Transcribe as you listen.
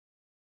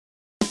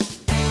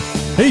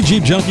Hey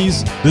Jeep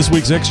Junkies, this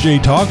week's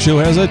XJ Talk Show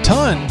has a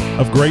ton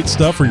of great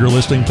stuff for your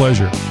listening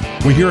pleasure.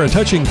 We hear a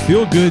touching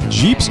feel-good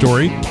Jeep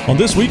story on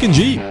This Week in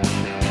Jeep.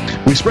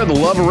 We spread the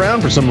love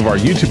around for some of our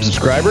YouTube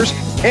subscribers,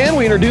 and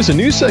we introduce a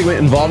new segment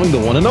involving the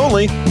one and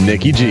only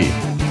Nikki G.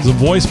 Some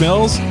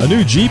voicemails, a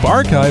new Jeep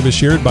archive is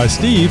shared by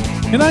Steve,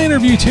 and I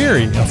interview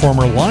Terry, a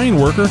former line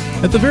worker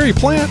at the very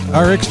plant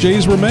our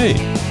XJs were made.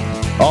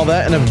 All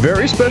that and a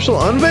very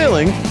special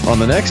unveiling on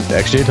the next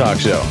XJ Talk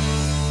Show.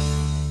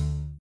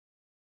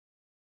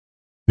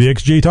 The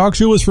XJ Talk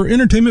Show is for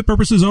entertainment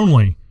purposes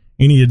only.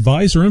 Any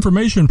advice or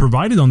information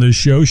provided on this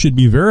show should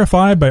be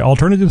verified by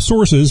alternative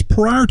sources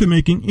prior to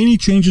making any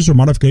changes or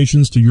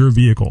modifications to your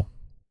vehicle.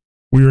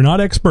 We are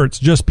not experts,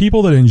 just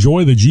people that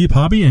enjoy the Jeep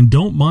hobby and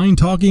don't mind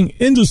talking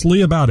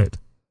endlessly about it.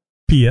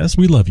 P.S.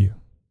 We love you.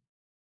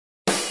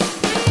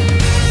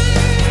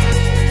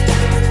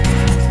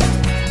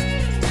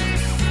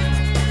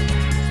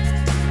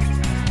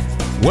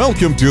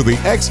 Welcome to the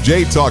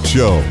XJ Talk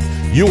Show.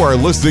 You are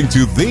listening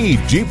to the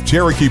Jeep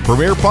Cherokee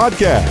Premier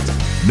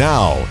Podcast.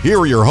 Now, here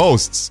are your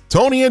hosts,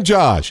 Tony and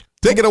Josh.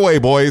 Take it away,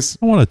 boys.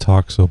 I want to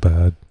talk so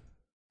bad.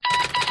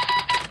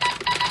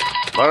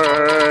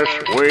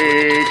 First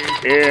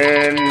Week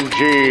in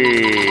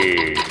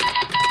Jeep.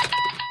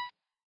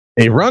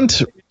 A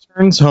runt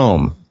returns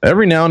home.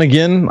 Every now and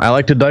again, I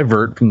like to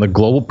divert from the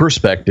global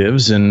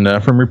perspectives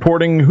and from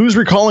reporting who's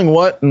recalling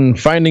what and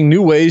finding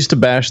new ways to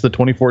bash the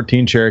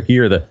 2014 Cherokee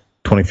or the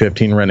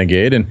 2015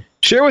 Renegade and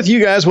share with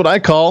you guys what I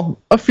call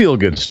a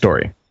feel-good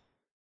story.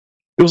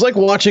 It was like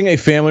watching a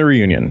family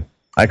reunion.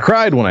 I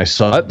cried when I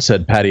saw it,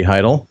 said Patty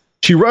Heidel.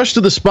 She rushed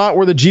to the spot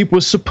where the Jeep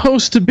was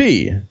supposed to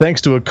be, thanks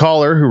to a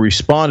caller who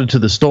responded to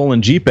the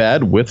stolen Jeep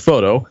ad with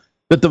photo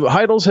that the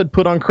Heidels had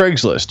put on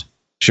Craigslist.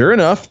 Sure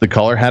enough, the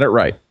caller had it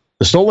right.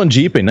 The stolen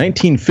Jeep, a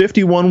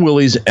 1951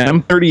 Willys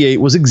M38,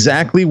 was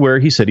exactly where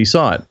he said he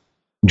saw it.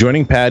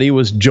 Joining Patty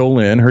was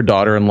Jolynn, her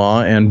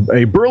daughter-in-law, and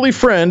a burly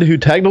friend who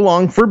tagged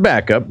along for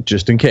backup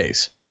just in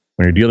case.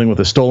 When you're dealing with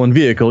a stolen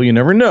vehicle, you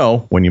never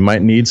know when you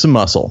might need some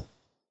muscle.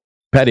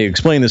 Patty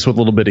explained this with a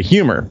little bit of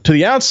humor. To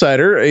the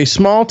outsider, a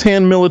small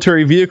tan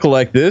military vehicle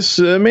like this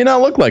may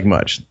not look like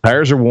much.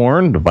 Tires are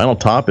worn, the vinyl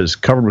top is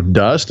covered with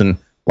dust, and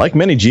like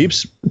many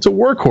Jeeps, it's a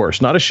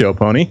workhorse, not a show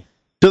pony.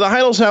 To the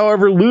Heidels,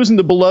 however, losing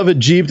the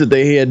beloved Jeep that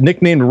they had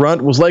nicknamed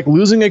Runt was like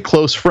losing a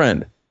close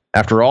friend.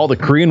 After all, the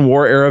Korean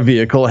War-era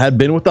vehicle had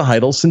been with the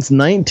Heidels since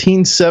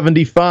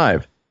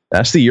 1975.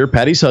 That's the year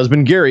Patty's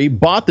husband, Gary,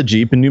 bought the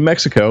Jeep in New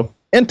Mexico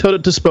and towed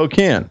it to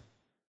Spokane.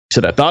 He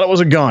said, "I thought it was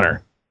a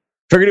goner.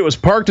 Figured it was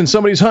parked in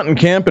somebody's hunting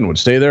camp and would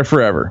stay there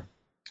forever."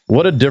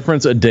 What a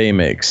difference a day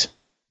makes.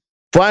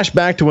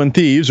 Flashback to when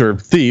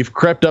thief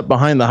crept up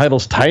behind the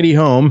Heidel's tidy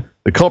home.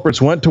 The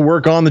culprits went to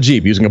work on the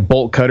Jeep using a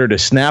bolt cutter to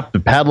snap the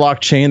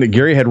padlock chain that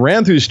Gary had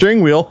ran through the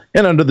steering wheel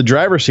and under the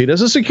driver's seat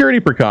as a security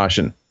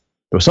precaution.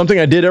 It was something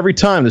I did every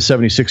time, the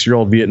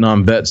 76-year-old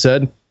Vietnam vet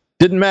said.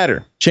 Didn't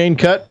matter. Chain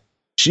cut.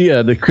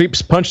 The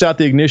creeps punched out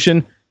the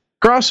ignition,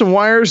 crossed some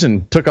wires,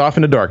 and took off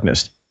into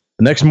darkness.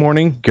 The next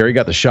morning, Gary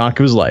got the shock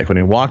of his life when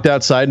he walked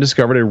outside and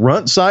discovered a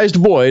runt-sized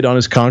void on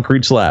his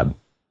concrete slab.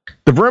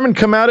 The vermin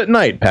come out at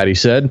night, Patty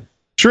said.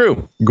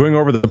 True. Going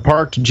over the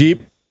parked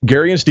Jeep,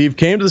 Gary and Steve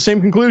came to the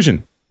same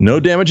conclusion. No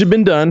damage had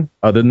been done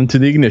other than to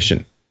the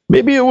ignition.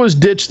 Maybe it was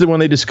ditched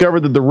when they discovered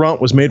that the Runt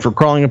was made for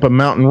crawling up a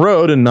mountain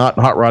road and not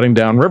hot rodding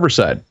down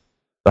Riverside.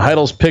 The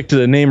Heidels picked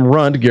the name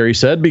Runt, Gary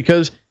said,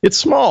 because it's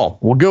small,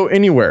 will go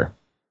anywhere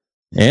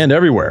and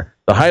everywhere.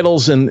 The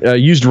Heidels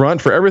used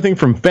Runt for everything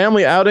from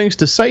family outings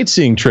to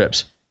sightseeing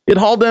trips. It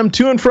hauled them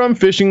to and from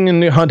fishing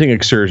and hunting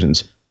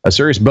excursions. A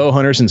serious bow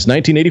hunter since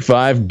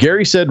 1985,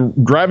 Gary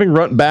said driving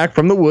Runt back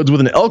from the woods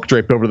with an elk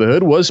draped over the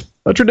hood was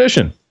a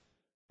tradition.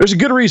 There's a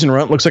good reason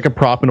Runt looks like a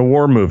prop in a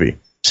war movie.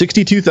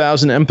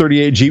 62,000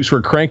 M38 Jeeps were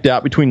cranked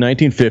out between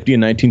 1950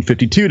 and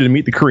 1952 to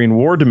meet the Korean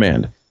War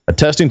demand.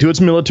 Attesting to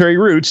its military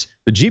roots,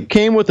 the Jeep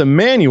came with a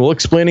manual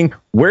explaining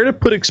where to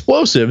put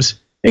explosives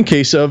in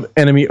case of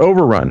enemy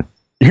overrun.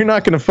 You're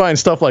not going to find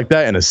stuff like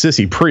that in a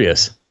sissy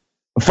Prius.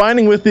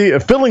 Filling with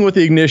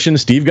the ignition,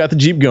 Steve got the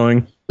Jeep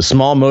going. The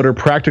small motor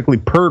practically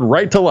purred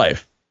right to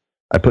life.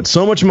 I put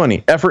so much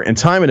money, effort, and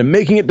time into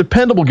making it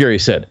dependable, Gary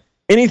said.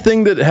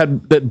 Anything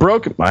that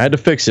broke, I had to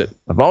fix it.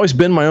 I've always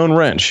been my own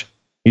wrench.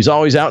 He's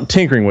always out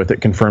tinkering with it,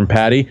 confirmed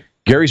Patty,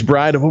 Gary's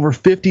bride of over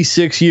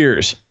 56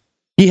 years.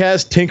 He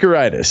has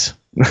tinkeritis.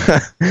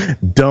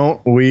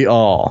 Don't we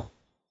all?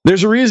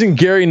 There's a reason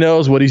Gary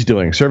knows what he's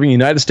doing. Serving the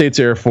United States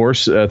Air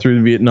Force through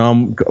the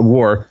Vietnam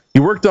War,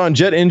 he worked on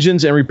jet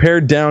engines and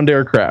repaired downed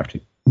aircraft.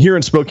 Here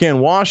in Spokane,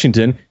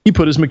 Washington, he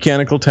put his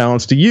mechanical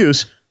talents to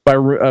use by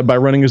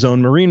running his own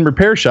marine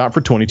repair shop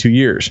for 22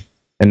 years.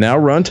 And now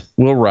Runt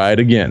will ride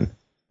again.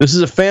 This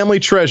is a family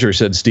treasure,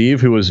 said Steve,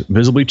 who was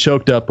visibly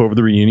choked up over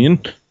the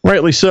reunion.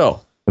 Rightly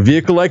so. A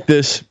vehicle like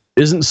this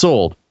isn't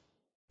sold.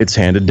 It's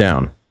handed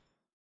down.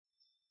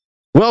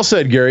 Well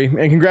said, Gary, and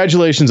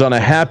congratulations on a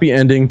happy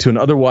ending to an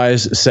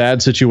otherwise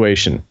sad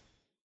situation.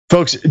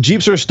 Folks,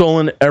 Jeeps are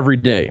stolen every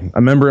day.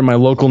 A member in my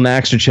local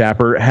Naxter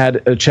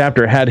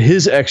chapter had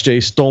his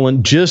XJ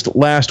stolen just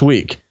last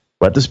week.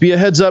 let this be a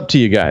heads up to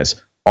you guys.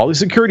 All the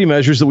security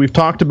measures that we've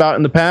talked about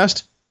in the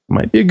past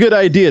might be a good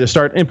idea to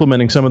start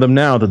implementing some of them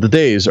now that the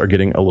days are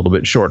getting a little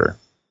bit shorter.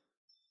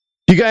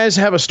 If you guys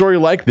have a story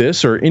like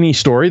this or any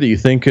story that you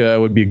think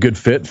would be a good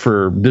fit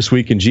for This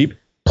Week in Jeep,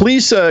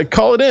 please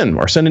call it in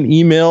or send an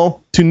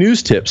email to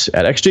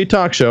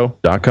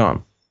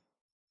newstips@xjtalkshow.com.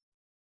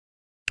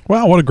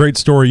 Wow, what a great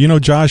story. You know,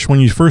 Josh, when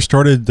you first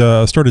started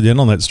in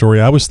on that story,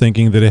 I was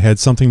thinking that it had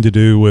something to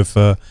do with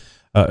a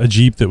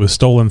Jeep that was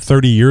stolen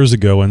 30 years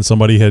ago, and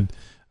somebody had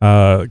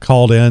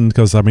called in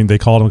because, I mean, they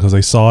called them because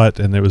they saw it,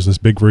 and there was this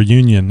big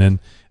reunion. And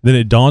then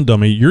it dawned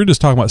on me, you're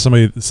just talking about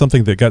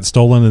something that got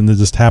stolen, and it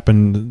just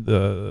happened.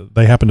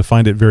 They happened to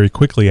find it very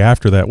quickly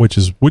after that, which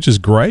is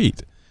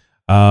great.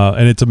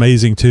 And it's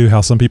amazing too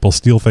how some people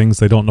steal things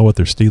they don't know what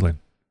they're stealing.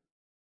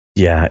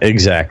 Yeah,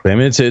 exactly. I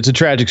mean, it's a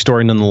tragic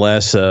story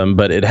nonetheless,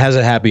 but it has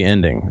a happy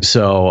ending.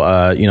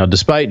 So,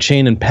 despite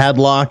chain and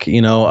padlock,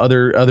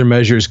 other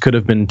measures could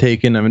have been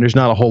taken. I mean, there's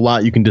not a whole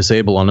lot you can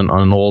disable on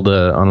an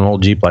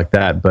old Jeep like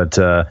that. But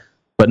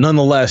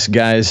nonetheless,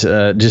 guys,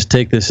 just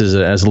take this as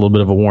a little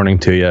bit of a warning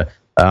to you.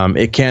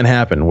 It can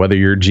happen, whether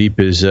your Jeep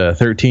is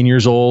 13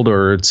 years old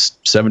or it's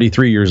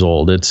 73 years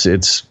old.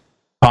 It's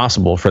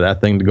possible for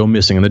that thing to go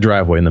missing in the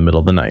driveway in the middle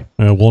of the night.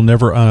 We'll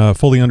never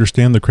fully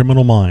understand the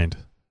criminal mind.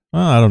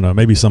 I don't know.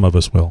 Maybe some of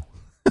us will.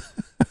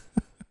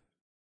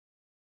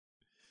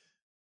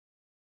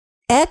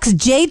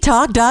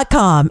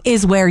 XJTalk.com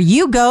is where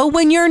you go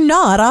when you're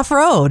not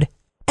off-road.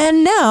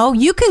 And now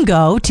you can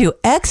go to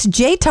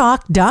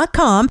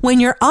XJTalk.com when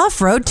you're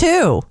off-road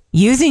too.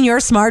 Using your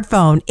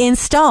smartphone,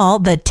 install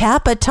the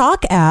Tap a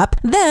Talk app,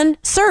 then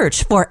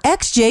search for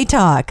XJ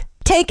Talk.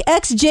 Take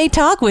XJ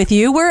Talk with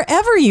you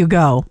wherever you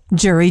go.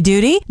 Jury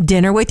duty,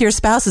 dinner with your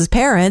spouse's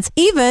parents,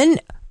 even,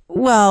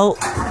 well,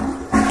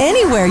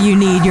 anywhere you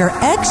need your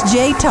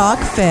XJ Talk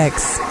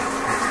fix.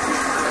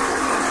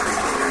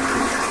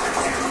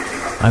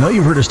 I know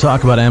you've heard us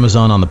talk about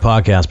Amazon on the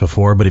podcast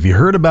before, but have you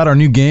heard about our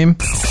new game?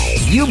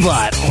 You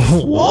bought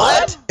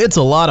what? It's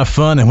a lot of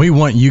fun, and we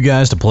want you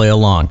guys to play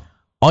along.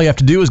 All you have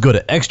to do is go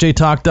to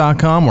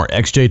xjtalk.com or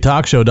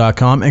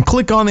xjtalkshow.com and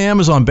click on the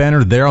Amazon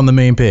banner there on the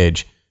main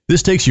page.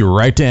 This takes you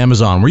right to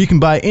Amazon, where you can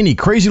buy any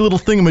crazy little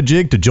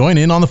thingamajig to join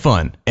in on the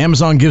fun.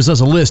 Amazon gives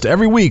us a list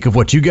every week of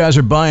what you guys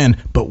are buying,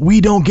 but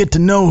we don't get to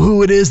know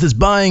who it is that's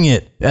buying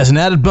it. As an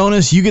added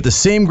bonus, you get the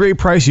same great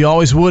price you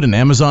always would, and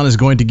Amazon is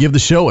going to give the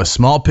show a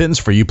small pittance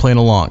for you playing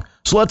along.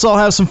 So let's all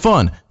have some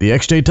fun. The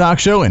XJ Talk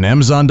Show and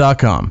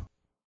Amazon.com.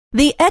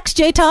 The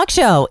XJ Talk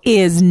Show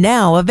is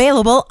now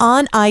available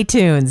on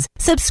iTunes.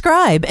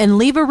 Subscribe and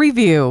leave a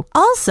review.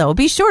 Also,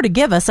 be sure to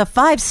give us a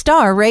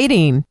 5-star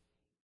rating.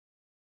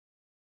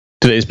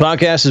 Today's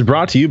podcast is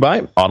brought to you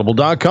by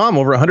Audible.com.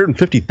 Over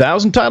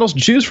 150,000 titles to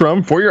choose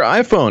from for your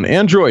iPhone,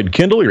 Android,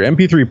 Kindle, your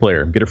MP3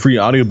 player. Get a free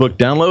audiobook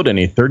download and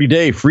a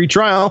 30-day free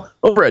trial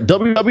over at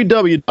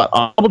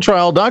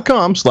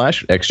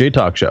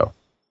www.audibletrial.com/XJTalkShow.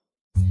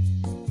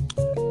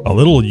 A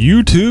little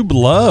YouTube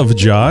love,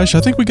 Josh.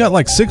 I think we got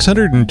like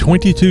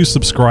 622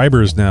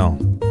 subscribers now.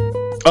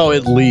 Oh,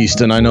 at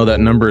least. And I know that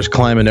number is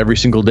climbing every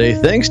single day.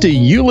 Thanks to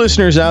you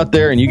listeners out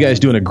there, and you guys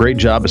doing a great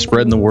job of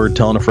spreading the word,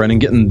 telling a friend,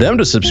 and getting them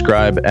to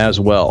subscribe as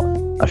well.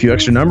 A few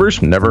extra numbers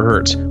never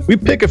hurts. We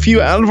pick a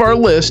few out of our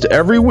list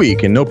every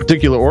week in no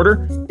particular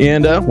order,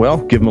 and,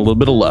 give them a little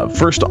bit of love.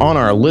 First on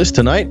our list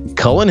tonight,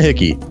 Cullen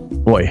Hickey.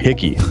 Boy,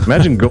 Hickey.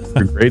 Imagine going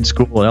through grade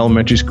school and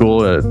elementary school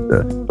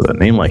with a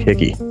name like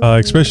Hickey.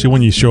 Especially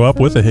when you show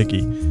up with a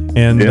Hickey.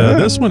 And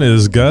this one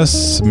is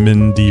Gus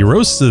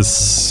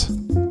Menderosis.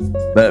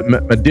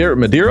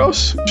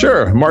 Medeiros?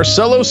 Sure.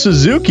 Marcelo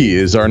Suzuki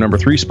is our number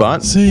 3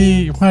 spot.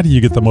 See, why do you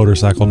get the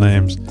motorcycle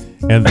names?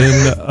 And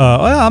then,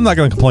 I'm not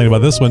going to complain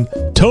about this one.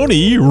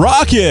 Tony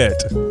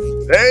Rocket.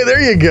 Hey,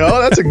 there you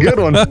go. That's a good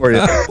one for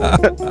you. Well,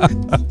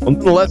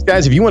 nonetheless,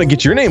 guys, if you want to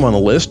get your name on the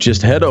list,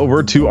 just head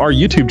over to our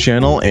YouTube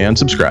channel and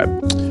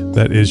subscribe.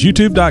 That is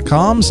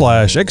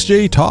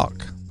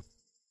youtube.com/XJTalk.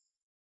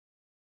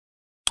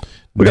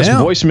 We got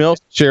some voicemails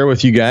to share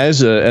with you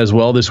guys as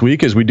well this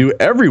week, as we do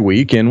every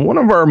week. And one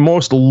of our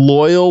most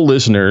loyal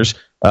listeners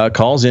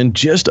calls in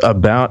just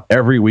about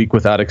every week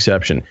without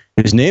exception.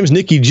 His name's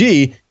Nicky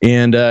G,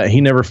 and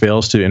he never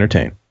fails to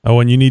entertain. Oh,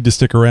 and you need to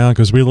stick around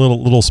because we have a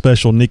little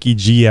special Nicky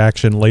G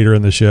action later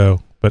in the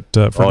show. But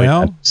for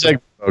now,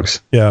 segment,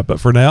 folks. Yeah,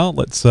 but for now,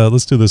 let's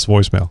do this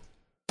voicemail.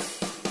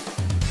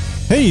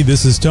 Hey,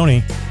 this is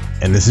Tony.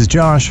 And this is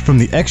Josh from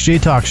the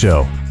XJ Talk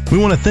Show. We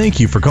want to thank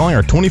you for calling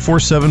our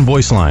 24/7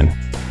 voice line.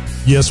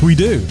 Yes, we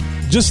do.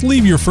 Just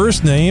leave your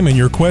first name and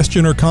your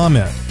question or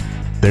comment.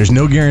 There's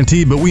no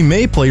guarantee, but we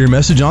may play your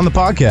message on the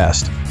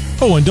podcast.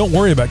 Oh, and don't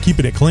worry about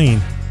keeping it clean.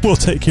 We'll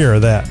take care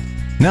of that.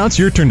 Now it's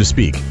your turn to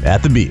speak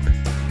at the beep.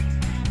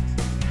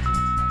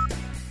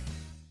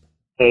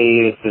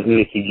 Hey, this is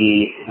Nicky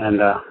G, and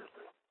this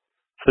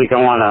week I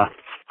want to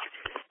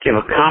give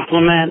a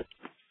compliment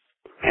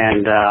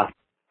and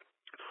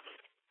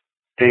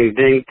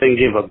then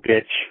give a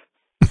bitch.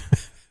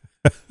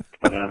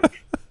 But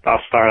I'll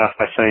start off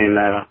by saying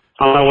that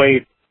on my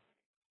way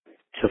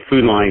to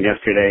Food Line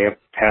yesterday,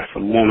 passed a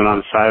woman on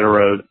the side of the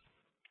road,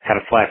 had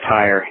a flat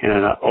tire in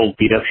an old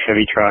beat-up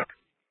Chevy truck.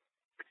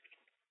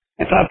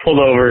 And so I pulled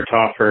over to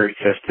offer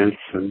assistance,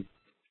 and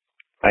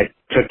I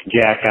took the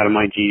jack out of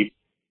my Jeep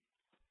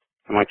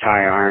and my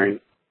tire iron,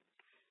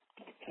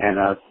 and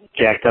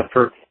jacked up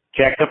her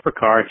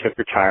car, took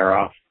her tire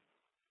off,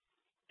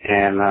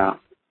 and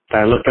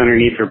I looked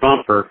underneath her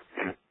bumper,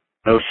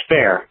 no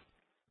spare.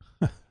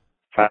 So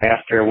I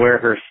asked her where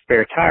her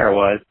spare tire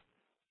was,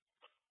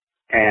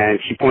 and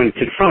she pointed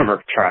to the front of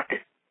her truck.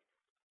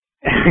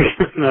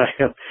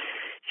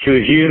 She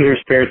was using her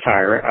spare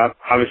tire.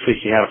 Obviously,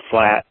 she had a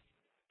flat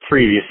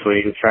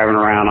previously and driving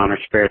around on her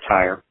spare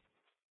tire.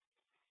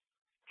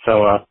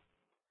 So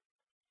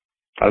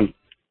I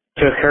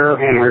took her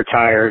and her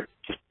tire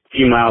just a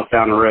few miles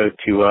down the road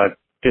to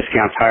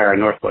Discount Tire in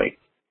Northlake.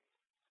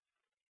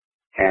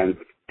 And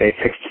they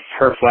fixed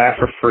her flat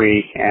for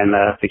free, and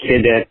the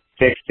kid that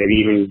fixed it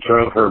even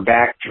drove her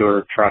back to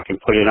her truck and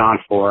put it on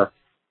for her,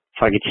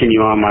 so I could continue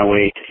on my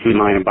way to Food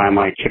Line and buy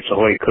my Chips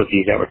Ahoy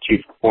cookies that were 2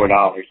 for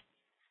 $4.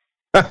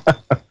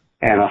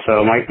 And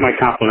so my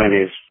compliment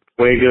is,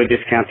 way to go,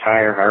 Discount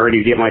Tire. I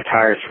already get my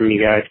tires from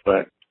you guys,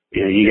 but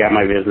you got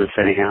my business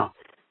anyhow.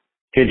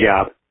 Good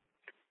job.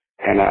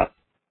 And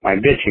my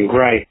bitch and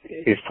gripe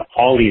is to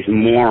all these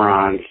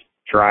morons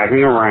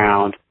driving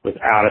around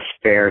without a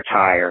spare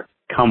tire.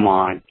 Come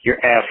on,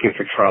 you're asking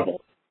for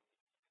trouble.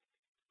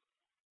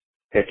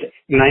 It's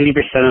 90%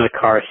 of the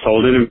cars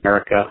sold in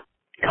America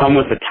come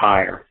with a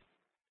tire.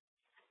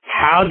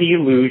 How do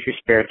you lose your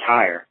spare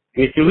tire?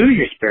 And if you lose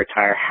your spare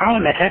tire, how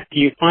in the heck do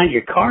you find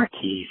your car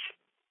keys?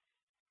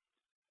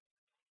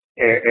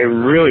 It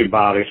really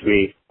bothers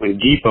me when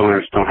Jeep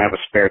owners don't have a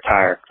spare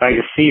tire. I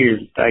can see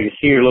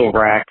your little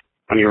rack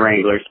on your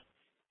Wranglers,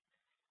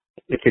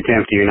 if it's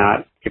empty or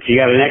not. If you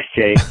got an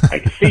XJ, I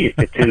can see if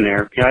it's in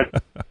there. I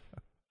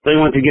really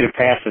want to get a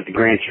pass at the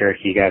Grand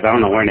Cherokee, guys. I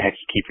don't know where in the heck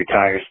you keep your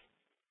tires.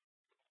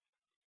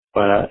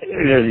 But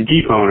as a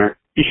Jeep owner,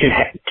 you should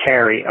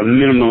carry a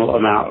minimal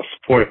amount of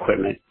support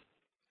equipment.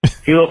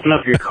 If you open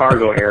up your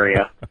cargo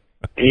area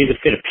and you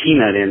just fit a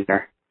peanut in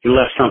there, you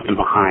left something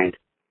behind.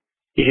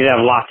 You should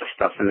have lots of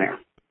stuff in there.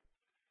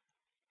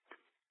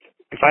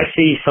 If I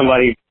see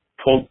somebody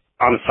pulled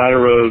on the side of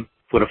the road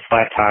with a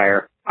flat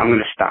tire, I'm going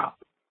to stop.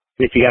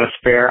 And if you got a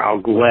spare,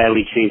 I'll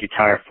gladly change your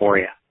tire for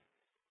you.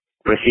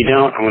 But if you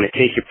don't, I'm going to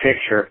take your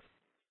picture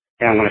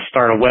and I'm going to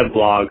start a web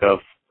blog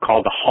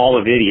called The Hall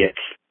of Idiots.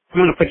 I'm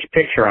going to put your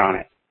picture on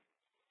it.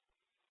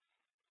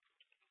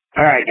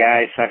 All right,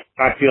 guys,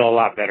 I feel a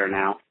lot better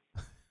now.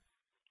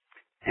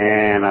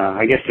 And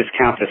I guess this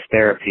counts as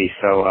therapy,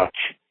 so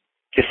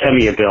just send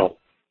me a bill.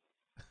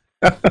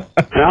 And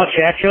I'll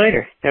chat you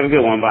later. Have a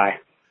good one. Bye.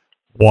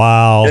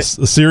 Wow.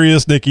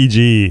 Serious Nikki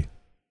G.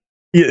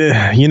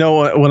 Yeah,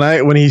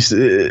 when he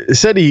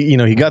said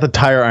he got the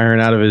tire iron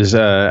out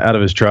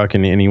of his truck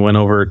and he went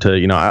over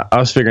to, I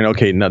was figuring,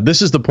 okay, now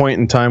this is the point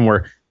in time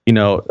where,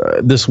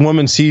 this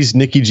woman sees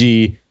Nikki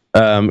G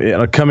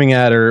coming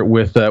at her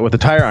with a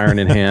tire iron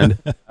in hand,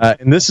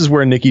 and this is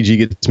where Nikki G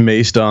gets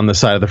maced on the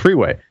side of the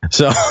freeway.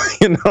 So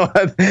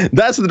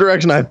that's the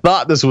direction I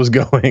thought this was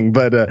going.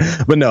 But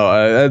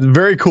no,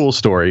 very cool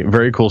story,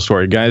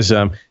 guys.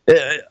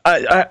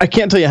 I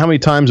can't tell you how many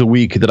times a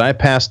week that I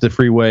pass the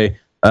freeway.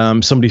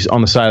 Somebody's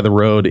on the side of the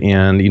road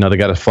and they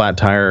got a flat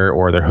tire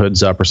or their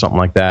hood's up or something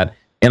like that,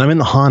 and I'm in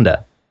the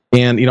Honda.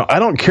 And, I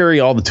don't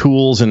carry all the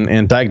tools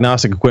and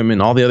diagnostic equipment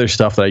and all the other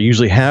stuff that I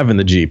usually have in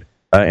the Jeep,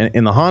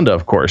 in the Honda,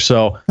 of course.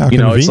 So,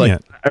 it's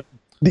like,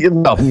 there's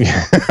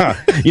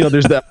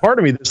that part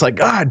of me that's like,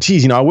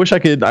 geez, I wish I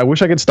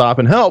could stop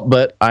and help,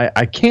 but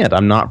I can't.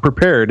 I'm not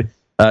prepared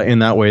in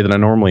that way that I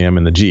normally am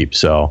in the Jeep.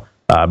 So,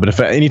 but if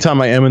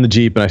anytime I am in the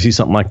Jeep and I see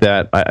something like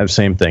that,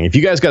 same thing. If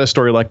you guys got a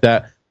story like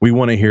that, we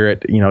want to hear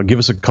it. Give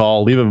us a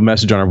call, leave a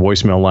message on our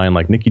voicemail line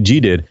like Nikki G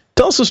did.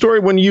 Tell us a story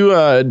when you,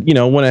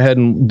 went ahead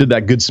and did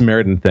that Good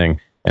Samaritan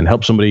thing and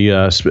help somebody,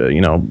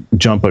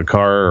 jump a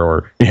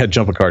car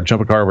jump a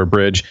car over a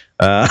bridge,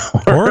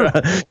 or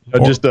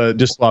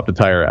just swap the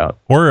tire out,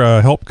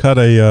 or help cut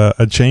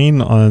a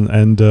chain on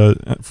and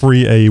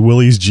free a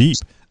Willie's Jeep.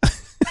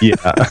 Yeah,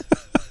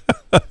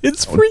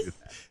 it's free.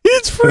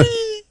 It's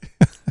free.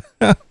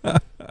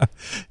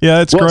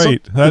 Yeah, it's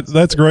great.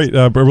 That's great.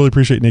 I really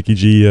appreciate Nikki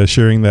G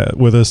sharing that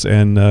with us,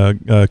 and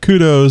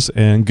kudos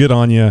and good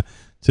on you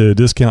to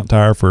Discount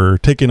Tire for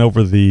taking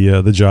over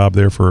the job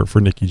there for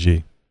Nikki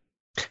G.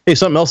 Hey,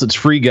 something else that's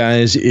free,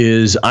 guys,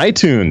 is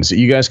iTunes.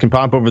 You guys can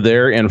pop over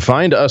there and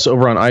find us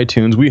over on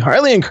iTunes. We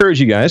highly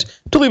encourage you guys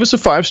to leave us a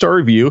 5-star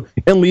review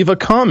and leave a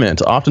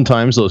comment.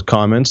 Oftentimes, those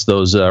comments,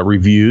 those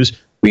reviews,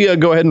 we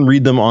go ahead and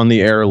read them on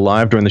the air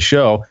live during the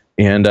show.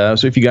 And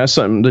so if you got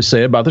something to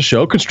say about the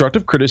show,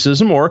 constructive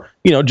criticism, or,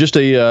 just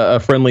a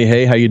friendly,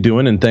 hey, how you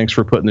doing? And thanks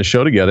for putting the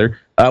show together.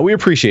 We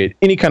appreciate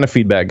any kind of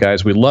feedback,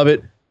 guys. We love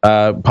it.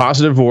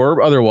 Positive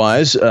or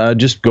otherwise,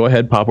 just go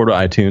ahead, pop over to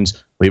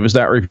iTunes, leave us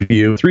that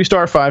review,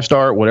 3-star,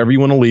 5-star, whatever you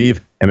want to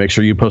leave, and make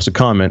sure you post a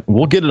comment.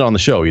 We'll get it on the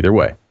show either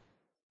way.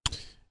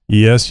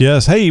 Yes,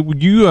 yes. Hey,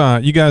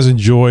 you guys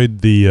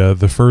enjoyed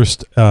the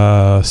first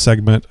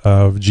segment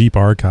of Jeep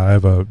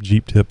Archive,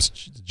 Jeep Tips,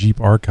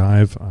 Jeep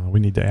Archive. We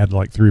need to add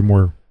like 3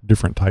 more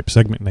different type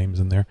segment names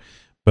in there,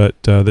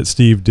 but that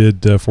Steve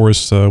did for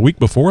us week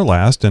before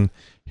last. And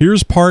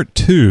here's part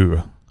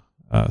 2.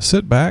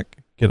 Sit back,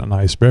 get a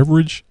nice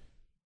beverage,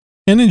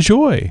 and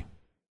enjoy.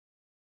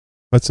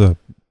 That's an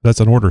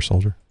order,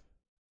 soldier.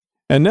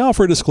 And now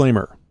for a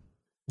disclaimer.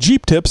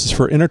 Jeep Tips is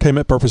for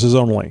entertainment purposes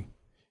only.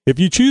 If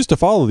you choose to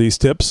follow these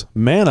tips,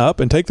 man up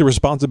and take the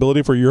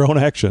responsibility for your own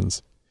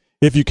actions.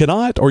 If you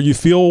cannot, or you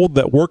feel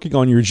that working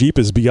on your Jeep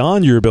is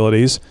beyond your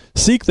abilities,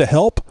 seek the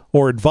help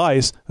or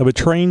advice of a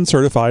trained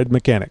certified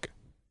mechanic.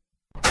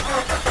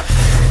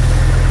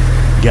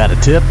 Got a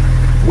tip?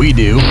 We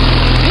do.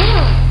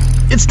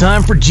 It's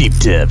time for Jeep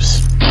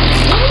Tips.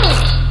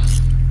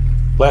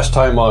 Last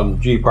time on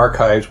Jeep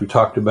Archives, we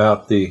talked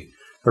about the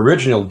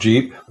original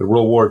Jeep, the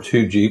World War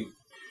II Jeep,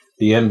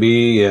 the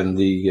MB and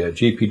the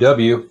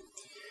GPW.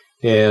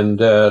 And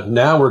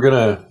now we're going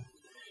to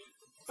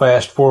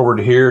fast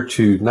forward here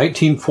to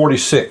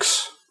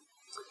 1946,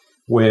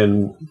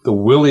 when the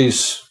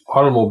Willys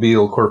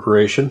Automobile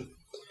Corporation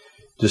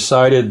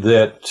decided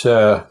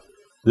that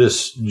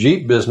this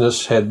Jeep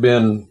business had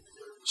been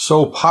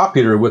so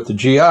popular with the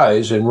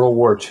GIs in World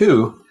War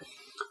II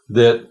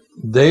that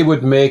they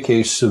would make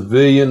a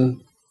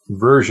civilian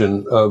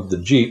version of the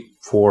Jeep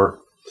for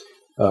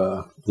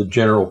the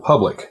general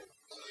public.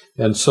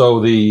 And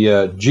so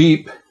the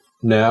Jeep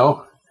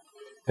now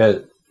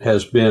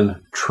has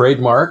been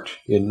trademarked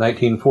in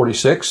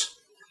 1946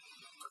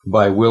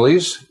 by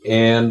Willys,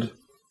 and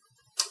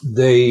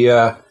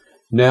they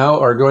now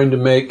are going to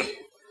make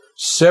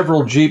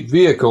several Jeep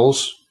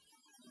vehicles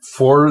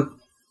for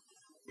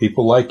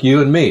people like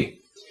you and me.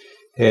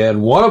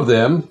 And one of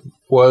them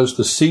was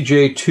the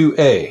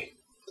CJ2A.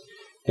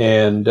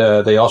 And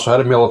they also had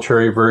a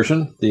military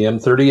version, the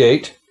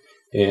M38.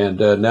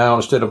 And now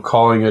instead of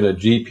calling it a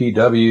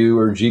GPW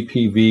or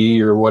GPV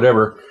or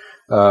whatever,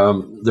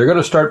 they're going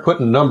to start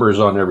putting numbers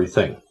on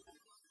everything.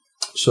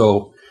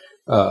 So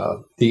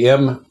the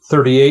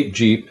M38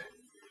 Jeep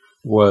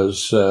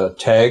was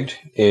tagged,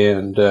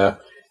 and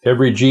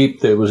every Jeep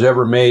that was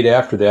ever made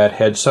after that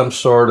had some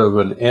sort of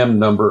an M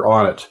number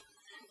on it,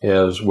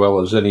 as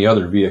well as any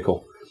other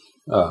vehicle.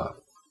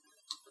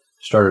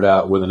 Started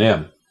out with an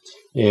M,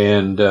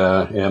 and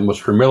was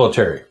for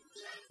military.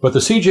 But the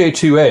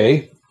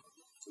CJ2A,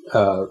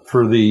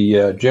 for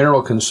the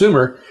general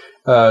consumer,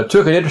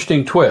 took an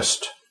interesting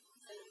twist.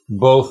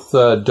 Both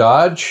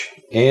Dodge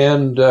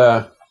and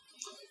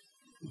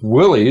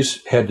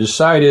Willys had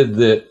decided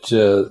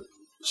that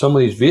some of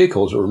these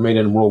vehicles that were made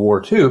in World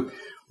War II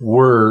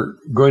were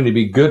going to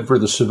be good for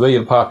the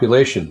civilian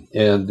population.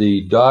 And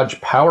the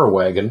Dodge Power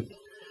Wagon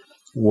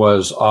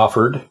was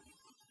offered,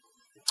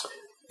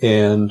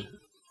 and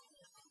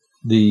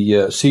the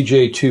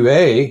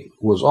CJ2A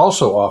was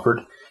also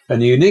offered.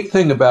 And the unique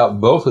thing about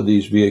both of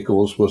these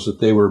vehicles was that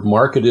they were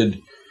marketed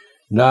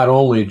not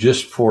only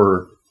just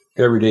for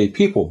everyday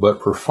people,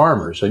 but for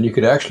farmers. And you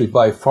could actually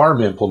buy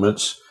farm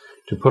implements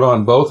to put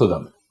on both of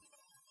them.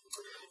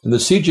 And the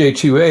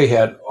CJ2A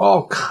had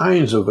all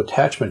kinds of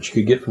attachments you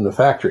could get from the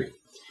factory.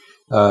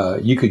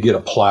 You could get a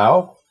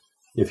plow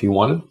if you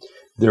wanted.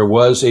 There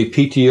was a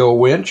PTO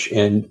winch,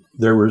 and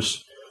there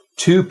was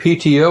 2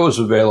 PTOs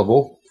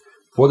available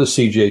for the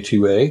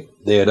CJ2A.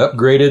 They had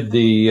upgraded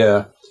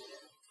the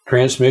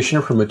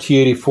transmission from a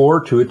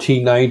T84 to a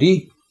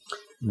T90.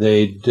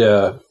 They'd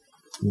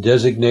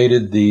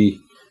designated the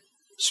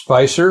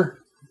Spicer,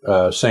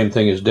 same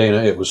thing as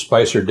Dana. It was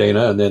Spicer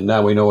Dana, and then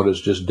now we know it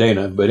as just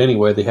Dana. But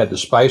anyway, they had the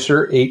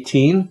Spicer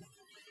 18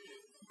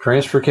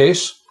 transfer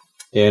case,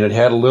 and it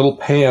had a little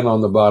pan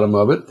on the bottom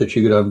of it that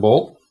you could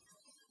unbolt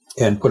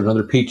and put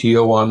another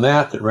PTO on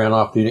that ran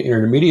off the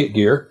intermediate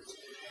gear.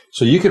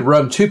 So you could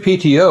run 2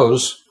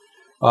 PTOs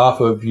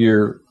off of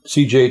your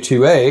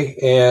CJ2A,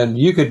 and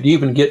you could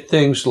even get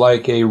things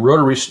like a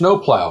rotary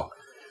snowplow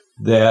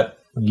that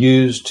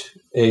used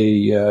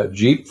a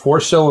Jeep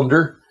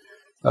 4-cylinder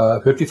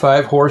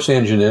 55-horse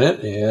engine in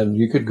it, and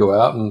you could go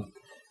out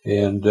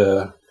and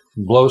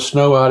blow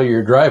snow out of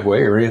your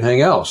driveway or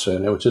anything else.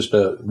 And it was just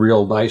a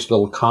real nice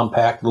little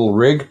compact little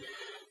rig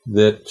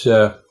that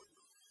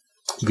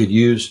you could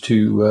use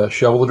to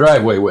shovel the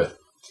driveway with.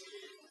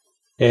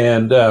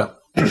 And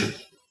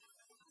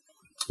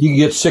you can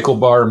get sickle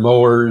bar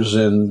mowers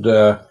and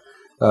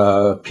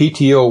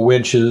PTO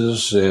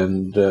winches,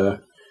 and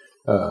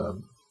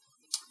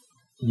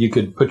you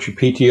could put your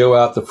PTO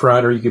out the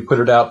front, or you could put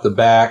it out the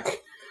back.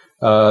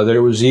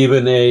 There was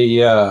even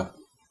a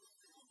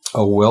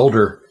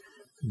welder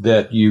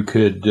that you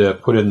could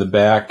put in the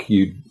back.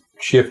 You'd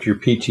shift your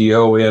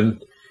PTO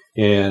in,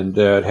 and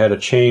it had a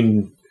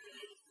chain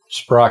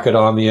sprocket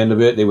on the end of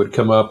it. It would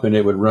come up, and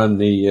it would run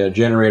the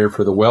generator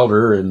for the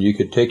welder, and you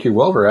could take your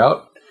welder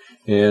out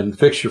and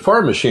fix your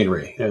farm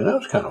machinery. And that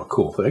was kind of a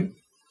cool thing.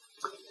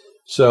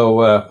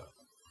 So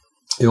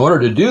in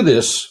order to do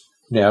this,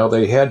 now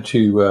they had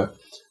to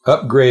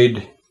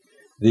upgrade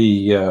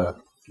the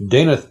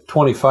Dana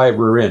 25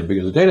 rear end,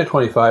 because the Dana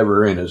 25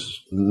 rear end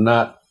is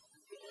not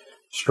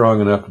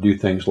strong enough to do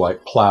things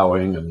like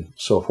plowing and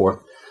so forth.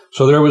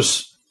 So there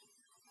was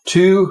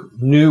 2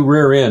 new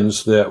rear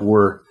ends that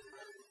were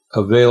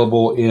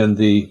available in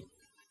the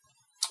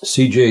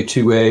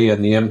CJ2A,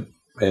 and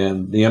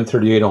the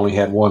M38 only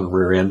had 1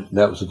 rear end.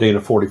 That was the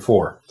Dana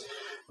 44.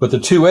 But the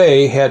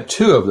 2A had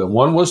 2 of them.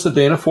 One was the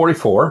Dana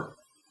 44,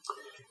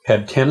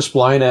 had 10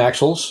 spline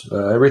axles.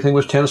 Everything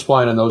was 10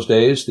 spline in those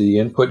days. The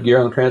input gear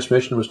on the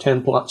transmission was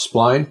 10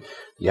 spline.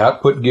 The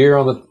output gear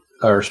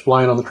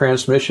spline on the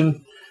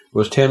transmission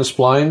was 10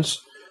 splines.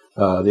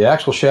 The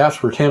axle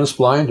shafts were 10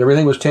 splines.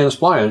 Everything was 10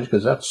 splines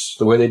because that's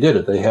the way they did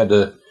it. They had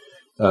to,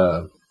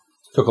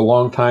 took a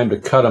long time to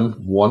cut them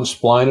 1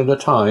 spline at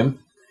a time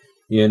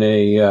in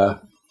a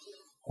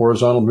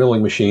horizontal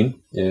milling machine,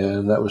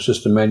 and that was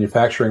just the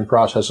manufacturing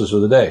processes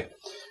of the day.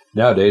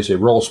 Nowadays, they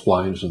roll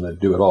splines and they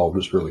do it all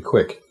just really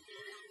quick.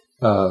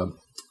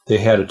 They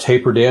had a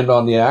tapered end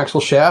on the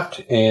axle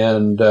shaft,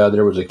 and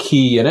there was a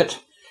key in it,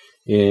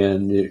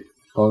 and as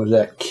long as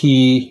that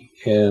key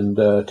and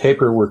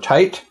taper were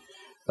tight,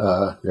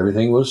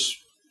 everything was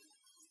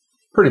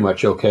pretty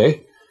much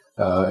okay.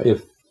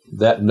 If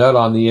that nut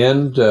on the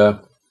end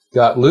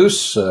got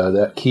loose,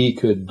 that key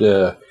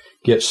could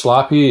get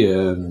sloppy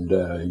and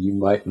you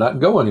might not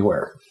go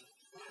anywhere.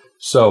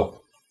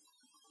 So,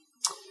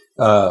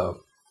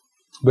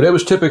 but it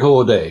was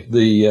typical of the day.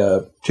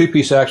 The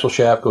 2-piece axle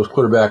shaft goes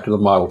clear back to the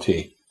Model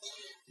T,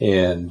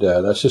 and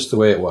that's just the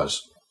way it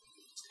was.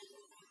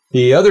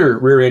 The other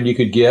rear end you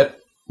could get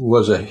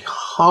was a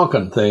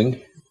honking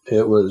thing.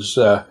 It was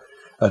a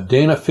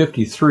Dana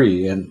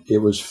 53, and it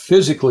was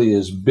physically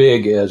as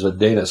big as a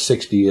Dana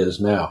 60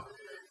 is now.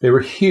 They were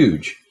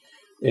huge,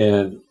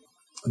 and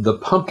the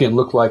pumpkin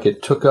looked like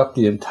it took up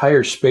the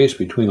entire space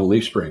between the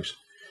leaf springs.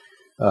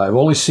 I've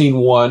only seen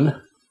one,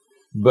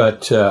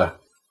 but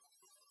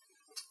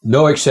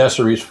no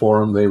accessories for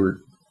them. They were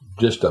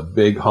just a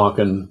big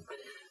honking,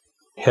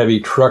 heavy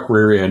truck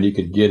rear end you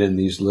could get in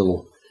these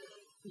little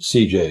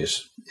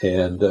CJs.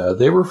 And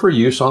they were for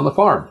use on the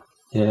farm.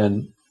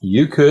 And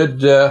you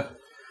could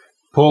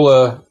pull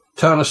a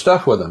ton of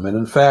stuff with them. And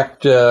in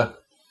fact,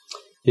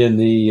 in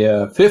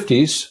the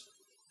 50s,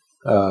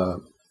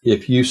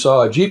 if you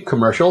saw a Jeep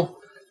commercial,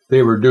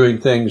 they were doing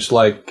things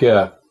like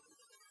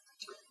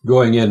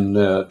going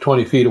in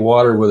 20 feet of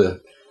water with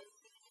a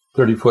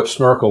 30-foot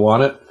snorkel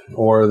on it,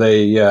 or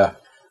they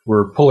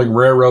were pulling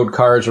railroad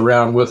cars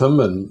around with them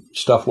and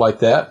stuff like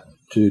that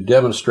to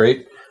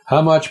demonstrate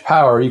how much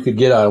power you could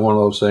get out of one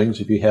of those things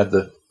if you had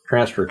the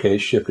transfer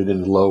case shifted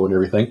into low and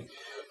everything.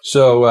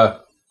 So,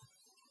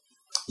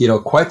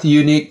 quite the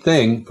unique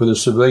thing for the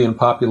civilian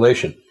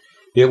population.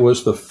 It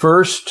was the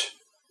first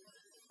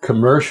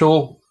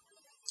commercial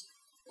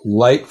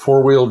light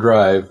four-wheel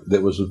drive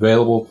that was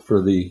available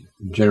for the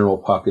general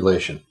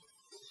population.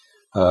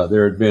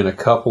 There had been a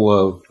couple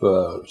of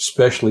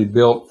specially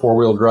built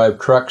four-wheel drive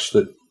trucks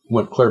that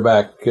went clear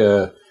back,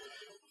 I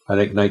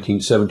think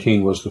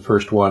 1917 was the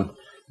first one,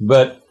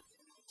 but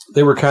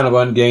they were kind of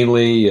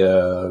ungainly.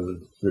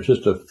 There's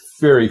just a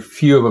very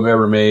few of them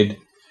ever made.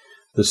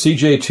 The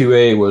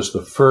CJ2A was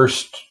the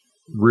first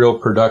real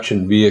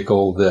production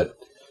vehicle that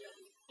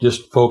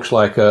just folks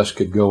like us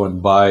could go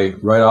and buy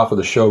right off of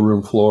the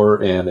showroom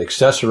floor and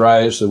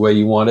accessorize the way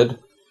you wanted.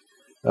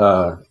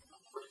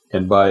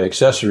 And by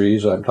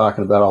accessories, I'm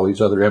talking about all these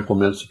other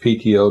implements,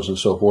 PTOs and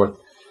so forth.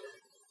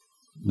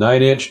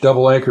 9-inch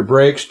double anchor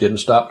brakes, didn't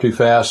stop too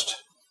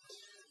fast.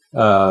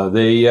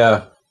 They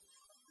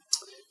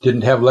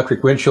didn't have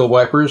electric windshield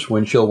wipers.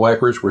 Windshield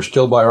wipers were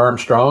still by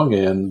Armstrong,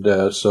 and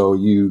so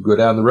you go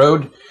down the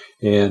road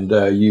and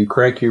you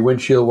crank your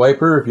windshield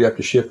wiper. If you have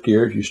to shift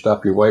gears, you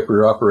stop your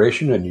wiper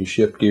operation and you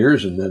shift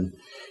gears, and then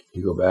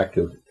you go back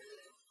to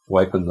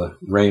wiping the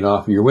rain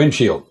off of your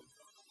windshield.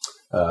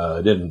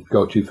 It didn't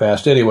go too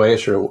fast anyway,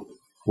 so it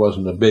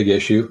wasn't a big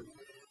issue.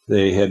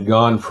 They had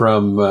gone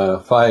from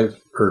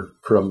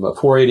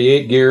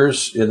 488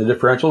 gears in the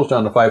differentials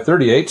down to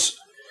 538s,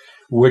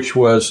 which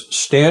was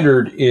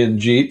standard in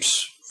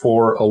Jeeps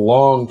for a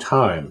long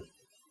time.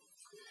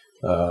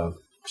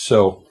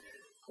 So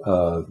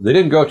they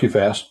didn't go too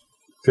fast.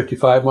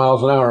 55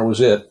 miles an hour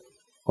was it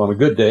on a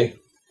good day.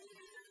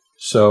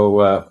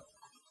 So,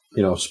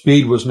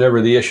 speed was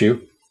never the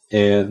issue.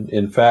 And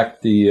in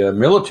fact, the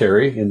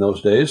military in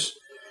those days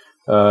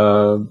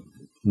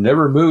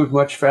never moved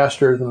much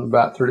faster than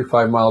about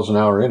 35 miles an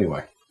hour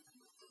anyway.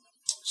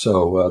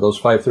 So those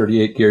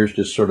 538 gears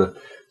just sort of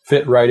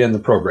fit right in the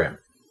program.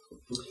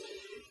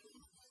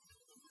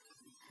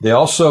 They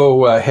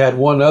also had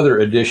one other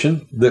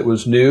addition that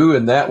was new,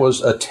 and that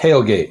was a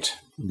tailgate.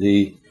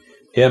 The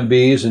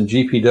MBs and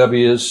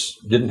GPWs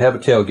didn't have a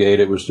tailgate.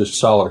 It was just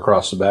solid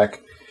across the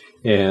back.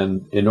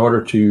 And in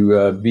order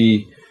to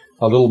be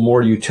a little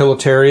more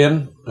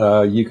utilitarian,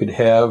 you could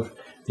have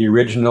the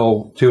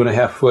original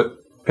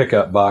 2.5-foot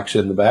pickup box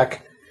in the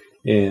back,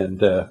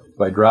 and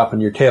by dropping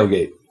your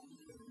tailgate.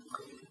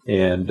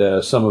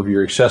 And some of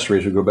your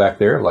accessories would go back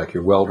there, like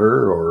your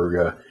welder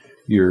or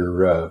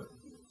your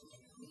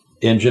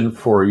engine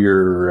for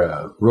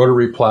your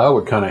rotary plow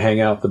would kind of hang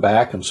out the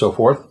back and so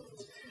forth.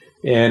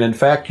 And in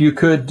fact, you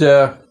could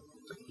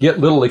get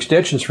little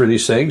extensions for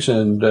these things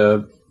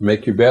and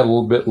make your bed a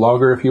little bit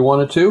longer if you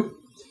wanted to.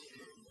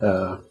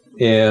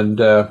 And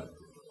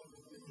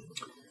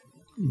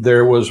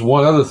there was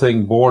one other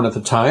thing born at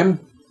the time,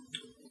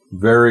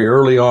 very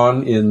early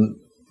on in,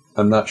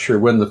 I'm not sure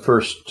when the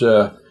first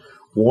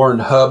Warren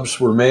hubs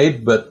were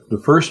made, but the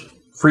first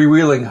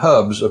freewheeling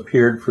hubs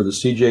appeared for the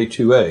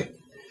CJ2A.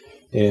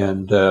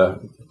 And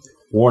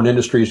Warren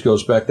Industries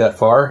goes back that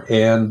far,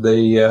 and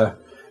they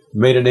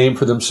made a name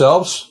for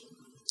themselves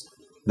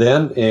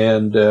then,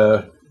 and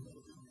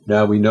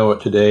now we know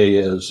it today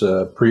as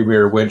a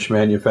premier winch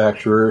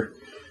manufacturer.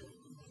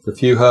 The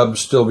few hubs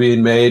still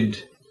being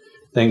made,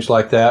 things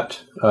like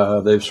that.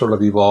 They've sort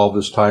of evolved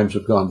as times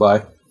have gone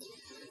by.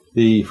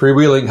 The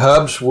freewheeling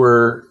hubs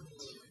were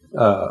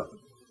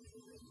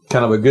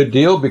kind of a good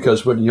deal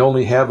because when you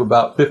only have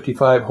about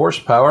 55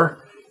 horsepower,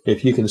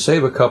 if you can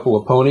save a couple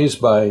of ponies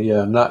by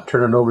not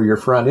turning over your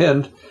front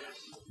end,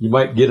 you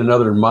might get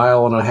another 1.5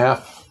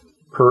 miles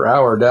per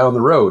hour down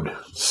the road.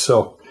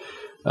 So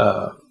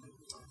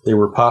they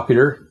were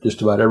popular.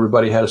 Just about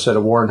everybody had a set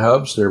of Warren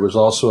hubs. There was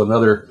also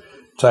another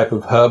type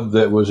of hub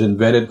that was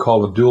invented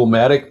called a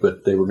dual-matic,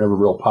 but they were never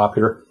real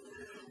popular.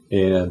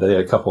 And they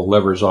had a couple of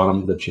levers on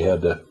them that you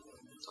had to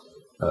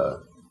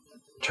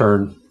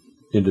turn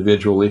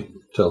individually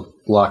to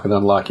lock and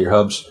unlock your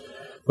hubs.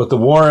 But the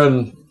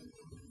Warren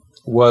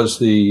was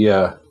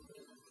the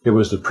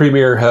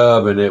premier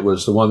hub, and it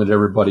was the one that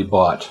everybody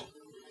bought.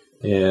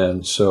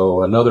 And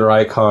so another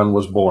icon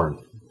was born,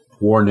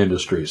 Warren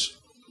Industries.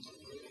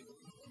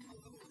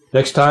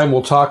 Next time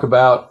we'll talk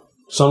about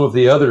some of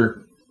the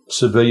other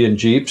civilian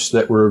Jeeps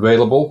that were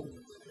available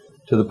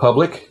to the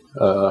public.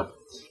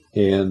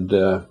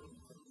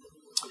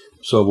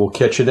 So we'll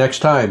catch you next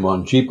time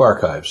on Jeep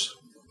Archives.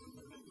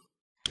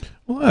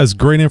 Well, that's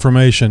great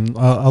information.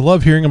 I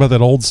love hearing about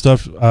that old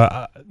stuff.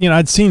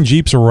 I'd seen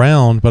Jeeps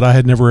around, but I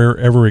had never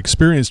ever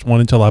experienced one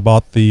until I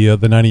bought the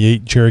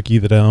 98 Cherokee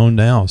that I own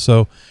now.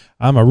 So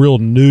I'm a real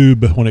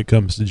noob when it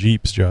comes to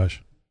Jeeps,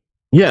 Josh.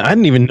 Yeah, I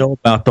didn't even know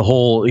about the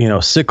whole,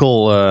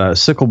 sickle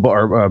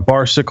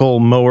bar sickle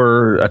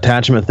mower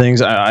attachment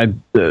things. I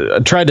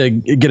tried to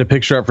get a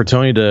picture up for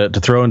Tony to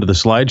throw into the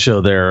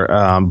slideshow there,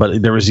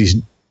 but there was these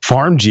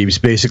farm Jeeps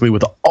basically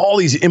with all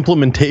these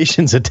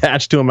implementations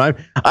attached to them.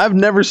 I've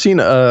never seen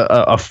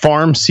a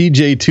farm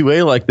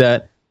CJ2A like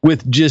that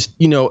with just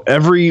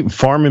every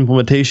farm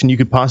implementation you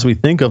could possibly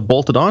think of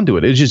bolted onto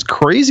it. It's just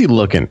crazy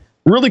looking,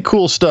 really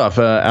cool stuff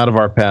out of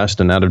our past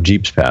and out of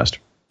Jeep's past.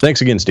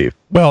 Thanks again, Steve.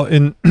 Well,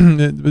 pardon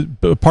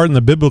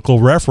the biblical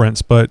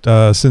reference,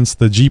 but since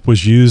the Jeep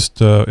was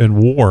used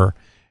in war,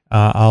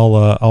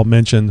 I'll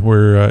mention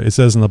where it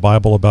says in the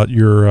Bible about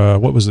your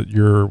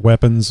your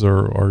weapons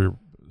or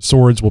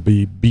swords will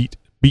be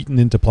beaten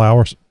into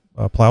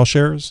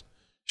plowshares,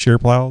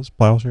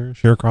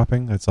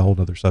 sharecropping. That's a whole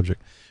other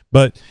subject.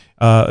 But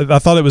I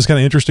thought it was kind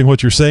of interesting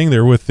what you're saying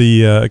there with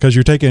the because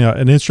you're taking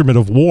an instrument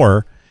of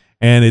war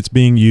and it's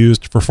being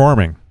used for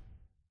farming.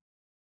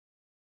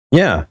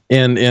 Yeah,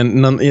 and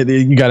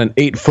you got an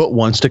 8-foot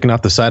one sticking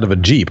out the side of a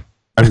Jeep.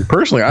 I mean,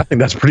 personally, I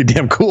think that's pretty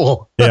damn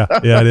cool. yeah,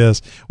 it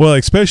is. Well,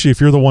 especially if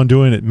you're the one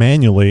doing it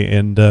manually,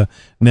 and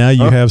now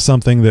you have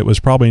something that was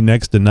probably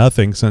next to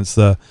nothing since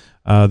there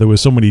was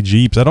so many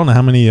Jeeps. I don't know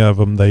how many of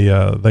them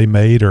they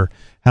made or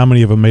how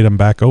many of them made them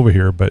back over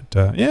here, but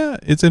yeah,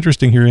 it's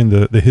interesting hearing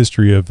the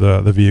history of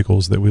the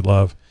vehicles that we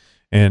love,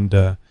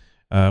 and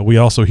we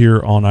also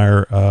hear on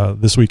our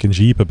This Week in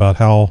Jeep about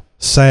how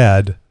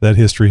sad that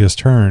history has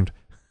turned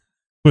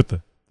with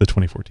the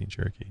 2014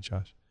 Cherokee,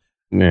 Josh.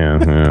 Yeah.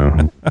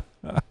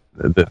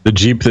 The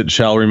Jeep that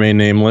shall remain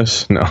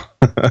nameless. No.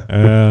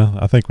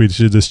 I think we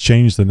should just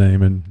change the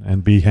name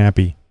and be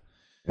happy.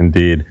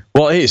 Indeed.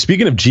 Well, hey,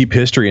 speaking of Jeep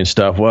history and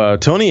stuff,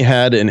 Tony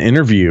had an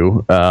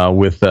interview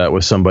with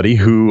somebody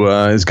who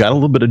has got a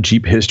little bit of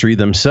Jeep history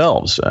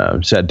themselves.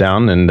 Sat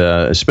down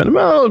and spent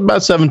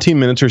about 17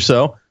 minutes or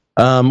so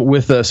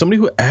with somebody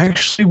who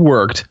actually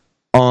worked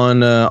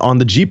on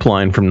the Jeep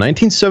line from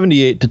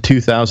 1978 to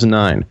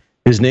 2009.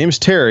 His name's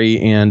Terry,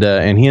 and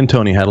he and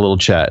Tony had a little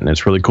chat, and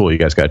it's really cool. You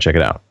guys got to check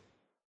it out.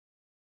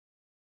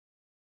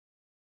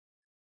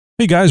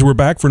 Hey guys, we're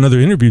back for another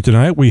interview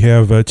tonight. We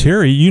have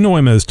Terry. You know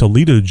him as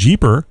Toledo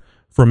Jeeper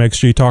from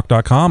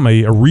XJTalk.com,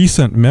 a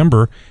recent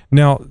member.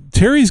 Now,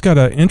 Terry's got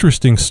an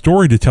interesting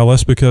story to tell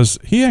us because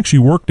he actually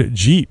worked at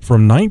Jeep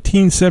from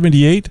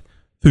 1978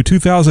 through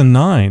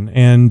 2009,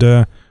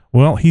 and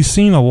well, he's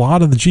seen a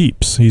lot of the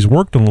Jeeps. He's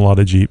worked on a lot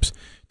of Jeeps.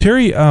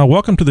 Terry,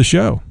 welcome to the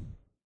show.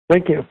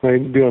 Thank you. How are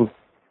you doing?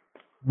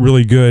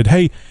 Really good.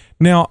 Hey,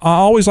 now I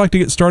always like to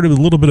get started with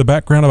a little bit of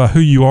background about who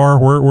you are,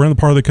 where in the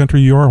part of the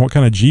country you are, and what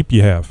kind of Jeep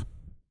you have.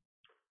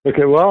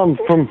 Okay, well, I'm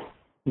from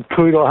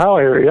Toledo, Ohio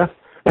area,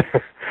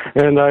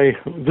 and I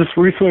just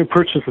recently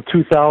purchased a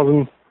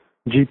 2000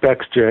 Jeep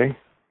XJ,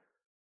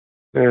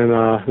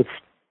 and it's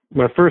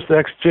my first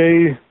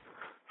XJ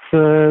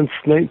since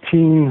my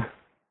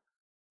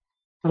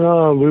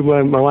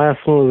last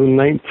one was in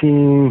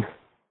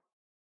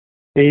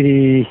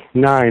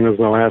 '89 was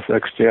my last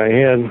XJ I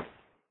had.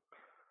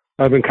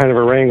 I've been kind of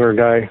a Wrangler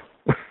guy.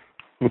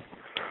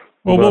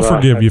 Well, we'll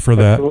forgive you for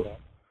that.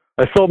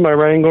 I sold my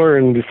Wrangler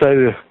and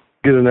decided to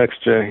get an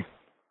XJ.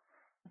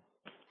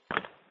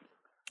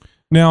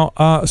 Now,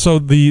 so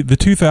the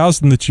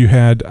 2000 that you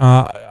had,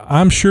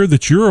 I'm sure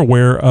that you're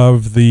aware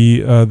of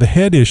the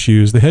head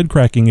issues, the head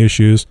cracking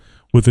issues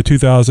with the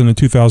 2000 and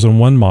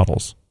 2001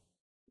 models.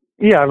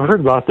 Yeah, I've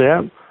heard about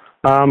that.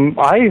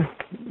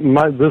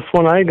 This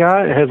one I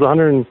got has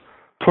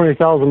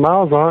 120,000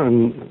 miles on it,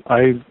 and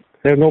I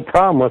have no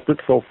problem with it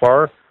so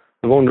far.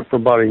 I've owned it for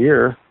about a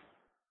year.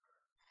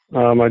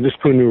 I just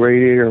put a new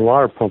radiator and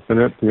water pump in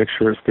it to make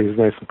sure it stays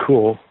nice and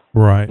cool.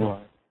 Right.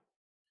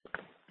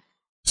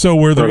 So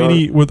were there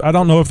I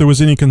don't know if there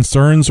was any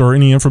concerns or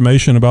any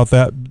information about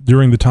that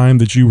during the time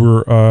that you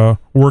were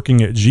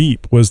working at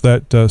Jeep. Was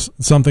that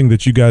something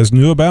that you guys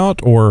knew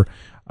about, or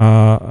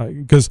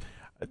because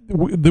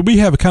we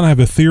have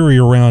a theory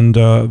around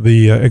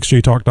the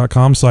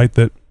xjtalk.com site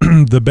that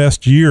the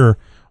best year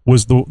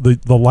was the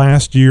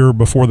last year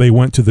before they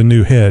went to the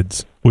new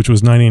heads, which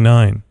was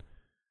 99.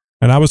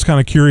 And I was kind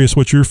of curious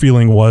what your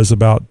feeling was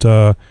about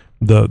the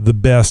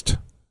best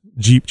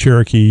Jeep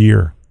Cherokee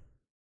year.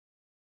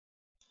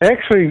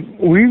 Actually,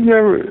 we've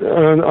never,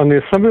 on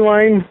the assembly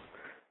line,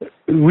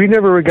 we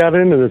never got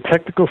into the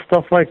technical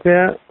stuff like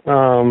that.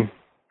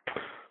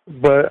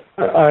 But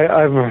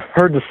I've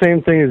heard the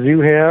same thing as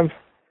you have.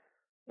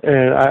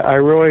 And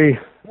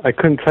I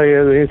couldn't tell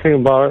you anything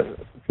about it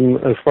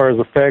as far as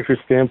a factory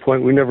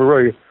standpoint. We never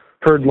really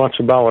heard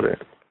much about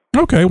it.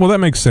 Okay, well, that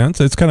makes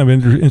sense. It's kind of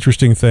an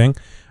interesting thing.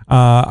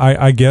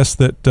 I guess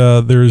that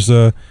there's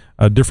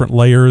different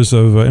layers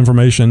of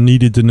information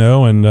needed to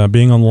know, and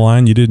being on the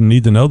line, you didn't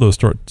need to know those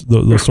sort of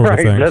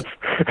things.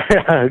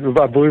 I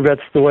believe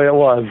that's the way it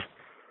was.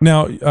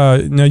 Now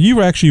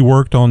you actually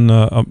worked on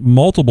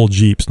multiple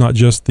Jeeps, not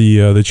just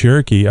the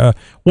Cherokee.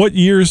 What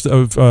years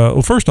of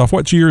first off,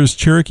 what years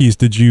Cherokees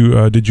did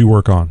you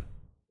work on?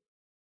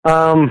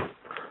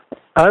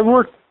 I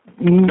worked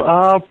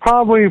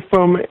probably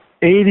from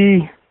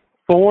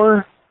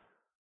 84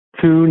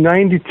 to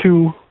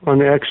 92 on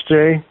the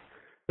XJ,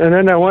 and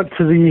then I went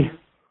to the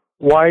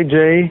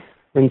YJ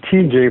and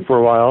TJ for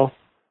a while,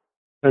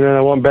 and then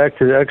I went back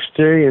to the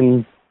XJ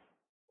in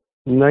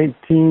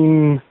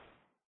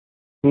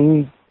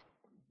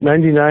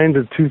 1999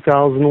 to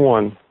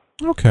 2001.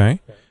 Okay.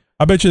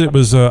 I bet you it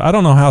was, I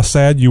don't know how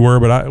sad you were,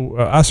 but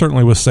I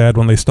certainly was sad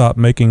when they stopped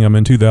making them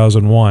in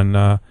 2001.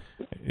 I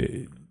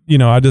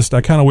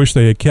kind of wish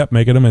they had kept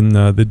making them and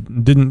they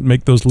didn't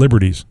make those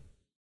liberties.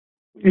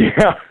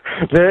 Yeah.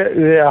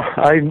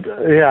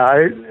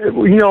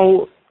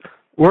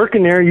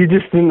 Working there, you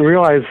just didn't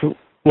realize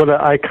what an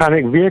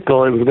iconic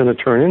vehicle it was going to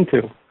turn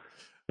into.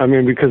 I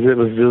mean, because it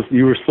was just,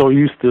 you were so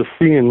used to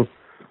seeing,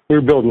 we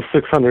were building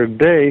 600 a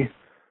day.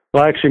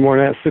 Well, actually more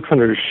than that,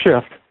 600 a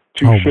shift,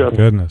 two shifts. Oh, my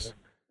goodness.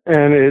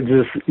 And it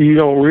just, you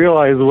don't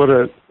realize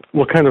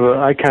what kind of an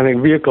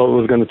iconic vehicle it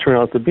was going to turn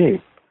out to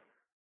be.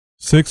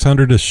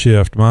 600 a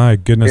shift. My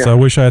goodness. Yeah. I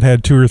wish I'd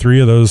had 2 or 3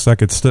 of those I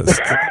could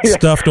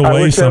stuffed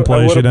away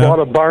someplace. I would have bought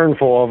a barn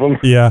full of them.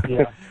 Yeah.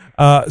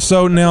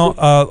 So now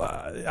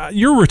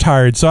you're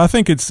retired, so I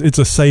think it's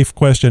a safe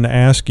question to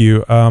ask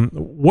you.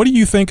 What do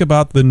you think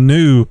about the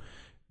new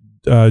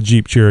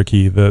Jeep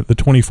Cherokee, the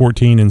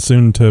 2014 and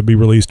soon to be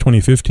released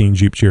 2015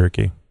 Jeep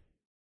Cherokee?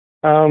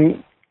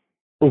 I've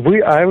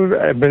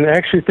been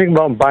actually thinking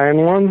about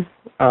buying one.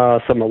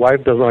 So my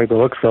wife doesn't like the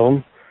looks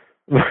of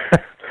them.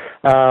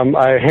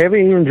 I haven't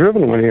even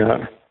driven one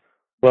yet,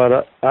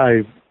 but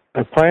I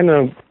plan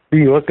to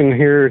be looking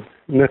here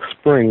next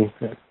spring.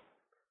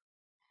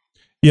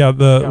 Yeah,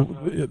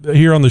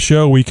 here on the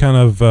show we kind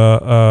of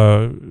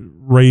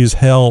raise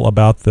hell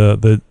about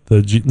the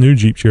new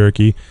Jeep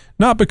Cherokee,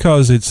 not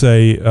because it's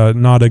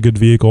not a good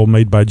vehicle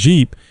made by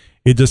Jeep.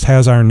 It just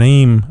has our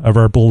name of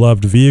our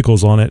beloved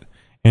vehicles on it,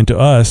 and to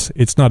us,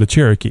 it's not a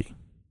Cherokee.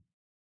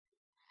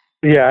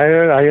 Yeah,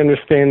 I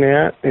understand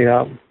that.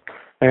 Yeah.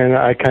 And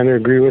I kind of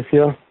agree with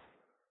you,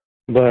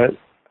 but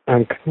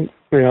in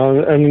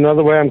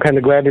another way, I'm kind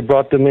of glad they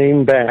brought the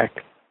name back.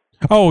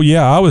 Oh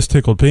yeah, I was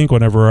tickled pink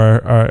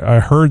whenever I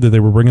heard that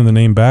they were bringing the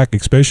name back,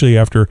 especially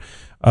after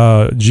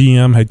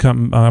GM had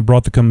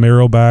brought the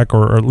Camaro back,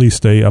 or at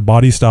least a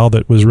body style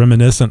that was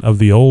reminiscent of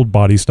the old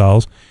body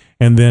styles,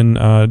 and then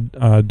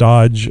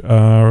Dodge,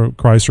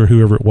 Chrysler,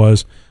 whoever it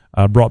was,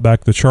 brought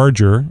back the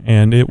Charger,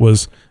 and it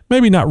was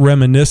maybe not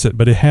reminiscent,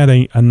 but it had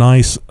a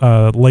nice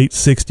late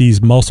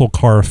 60s muscle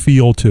car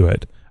feel to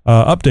it,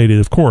 updated,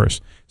 of course.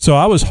 So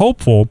I was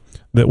hopeful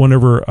that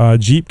whenever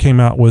Jeep came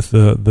out with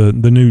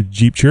the new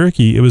Jeep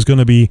Cherokee, it was going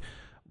to be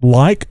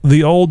like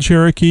the old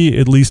Cherokee,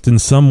 at least in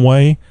some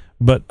way,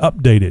 but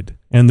updated.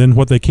 And then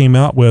what they came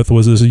out with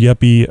was this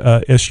yuppie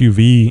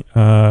SUV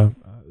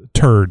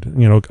turd.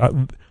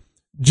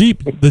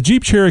 The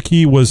Jeep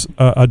Cherokee was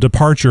a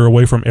departure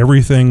away from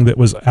everything that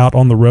was out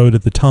on the road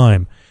at the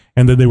time,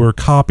 and that they were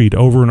copied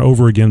over and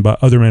over again by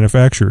other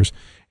manufacturers.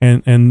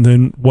 And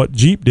then what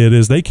Jeep did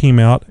is they came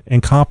out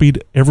and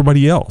copied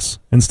everybody else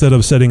instead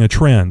of setting a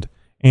trend.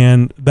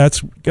 And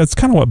that's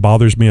kind of what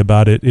bothers me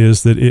about it,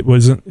 is that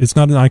it's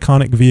not an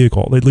iconic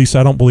vehicle. At least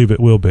I don't believe it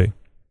will be.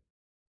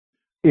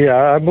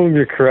 Yeah, I believe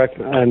you're correct.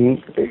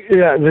 And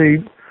yeah,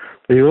 the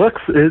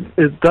looks,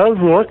 it does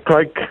look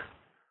like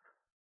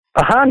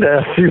a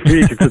Honda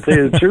SUV, to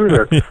say the truth,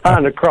 or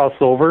Honda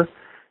crossover.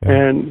 Yeah.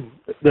 And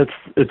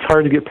it's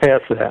hard to get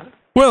past that.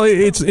 Well,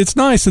 it's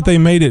nice that they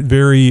made it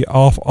very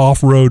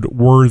off-road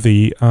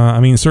worthy. I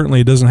mean,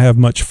 certainly it doesn't have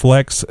much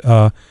flex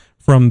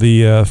from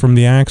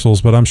the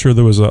axles, but I'm sure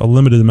there was a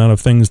limited amount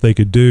of things they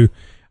could do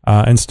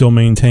and still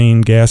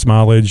maintain gas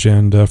mileage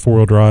and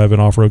four-wheel drive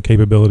and off-road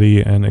capability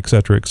and et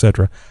cetera, et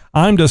cetera.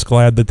 I'm just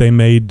glad that they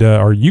made,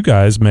 or you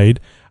guys made,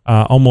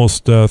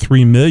 almost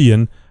 3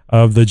 million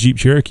of the Jeep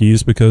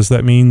Cherokees, because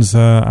that means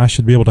I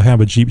should be able to have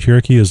a Jeep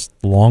Cherokee as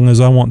long as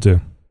I want to.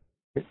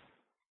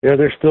 Yeah,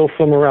 there's still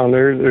some around.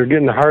 They're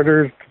getting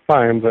harder to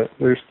find, but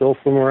there's still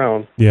some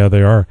around. Yeah,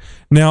 they are.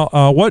 Now,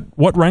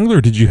 what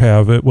Wrangler did you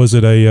have? Was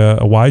it a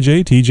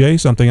YJ, TJ,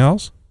 something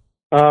else?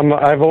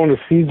 I've owned a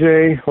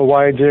CJ, a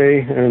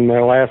YJ, and my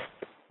last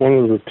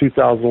one was a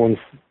 2001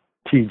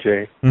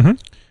 TJ. Mm-hmm.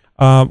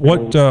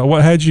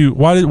 What had you?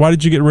 Why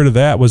did you get rid of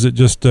that? Was it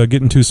just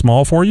getting too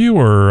small for you,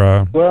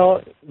 or?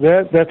 Well,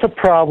 that's a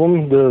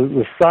problem.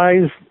 The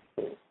size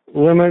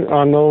limit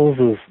on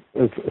those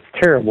it's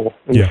terrible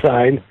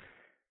inside.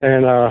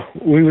 And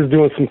we was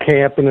doing some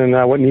camping, and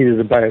I needed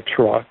to buy a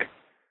truck.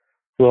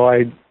 So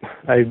I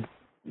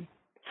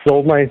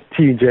sold my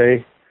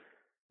TJ,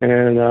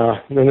 and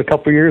then a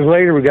couple of years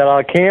later, we got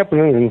out camping,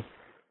 and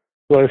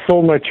so I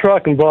sold my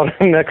truck and bought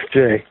an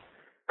XJ.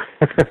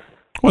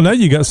 Well, now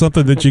you got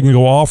something that you can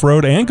go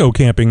off-road and go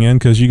camping in,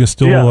 because you can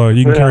still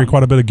you can carry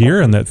quite a bit of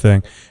gear in that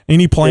thing.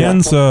 Any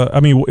plans?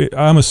 I mean,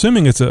 I'm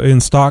assuming it's in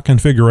stock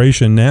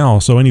configuration now.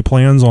 So any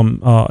plans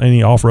on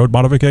any off-road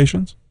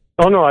modifications?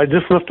 Oh, no, I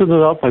just lifted it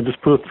up. I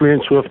just put a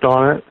 3-inch lift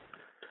on it,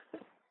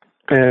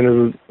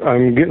 and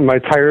I'm getting my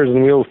tires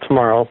and wheels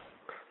tomorrow.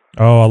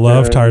 Oh, I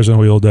love tires and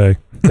wheel day.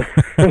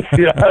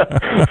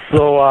 Yeah.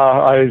 So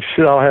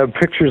I'll have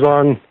pictures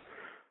on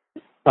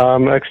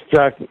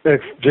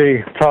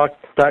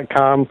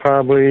xjtalk.com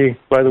probably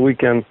by the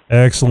weekend.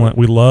 Excellent.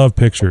 We love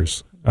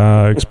pictures,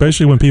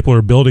 especially when people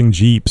are building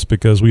Jeeps,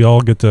 because we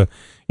all get to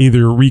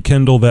either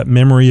rekindle that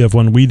memory of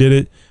when we did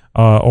it,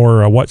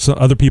 or watch some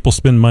other people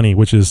spend money,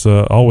 which is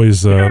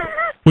always,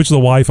 which the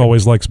wife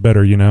always likes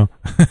better, you know?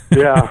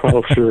 Yeah,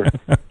 well, sure.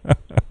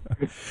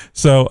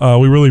 So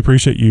we really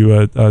appreciate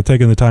you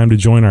taking the time to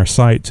join our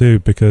site, too,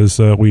 because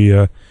we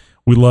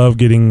love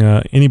getting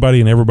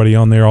anybody and everybody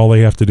on there. All they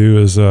have to do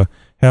is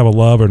have a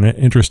love or an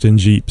interest in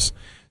Jeeps.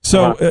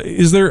 So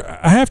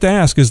I have to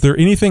ask, is there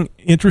anything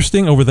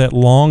interesting over that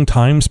long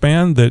time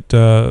span that,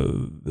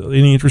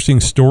 any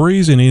interesting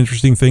stories, any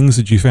interesting things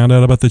that you found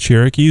out about the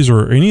Cherokees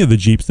or any of the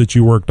Jeeps that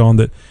you worked on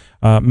that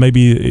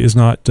maybe is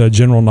not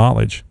general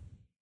knowledge?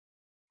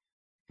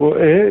 Well,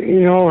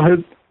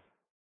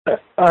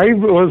 I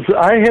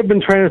have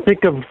been trying to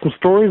think of some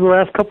stories the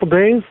last couple of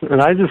days,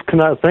 and I just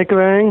cannot think of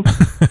anything.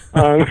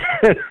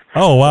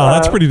 Oh, wow,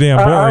 that's pretty damn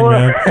boring,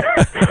 man.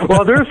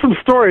 Well, there's some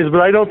stories,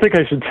 but I don't think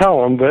I should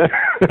tell them. But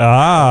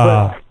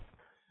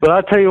but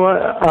I'll tell you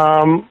what,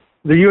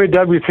 the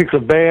UAW takes a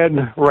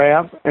bad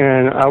rap,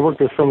 and I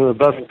worked with some of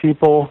the best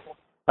people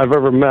I've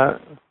ever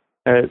met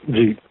at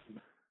Jeep.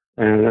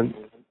 And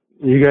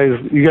you guys,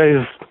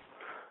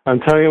 I'm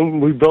telling you,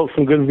 we built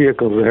some good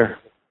vehicles there.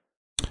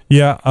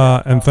 Yeah,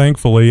 and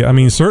thankfully, I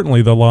mean,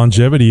 certainly the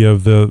longevity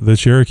of the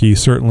Cherokee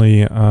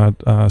certainly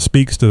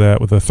speaks to that,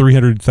 with the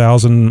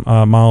 300,000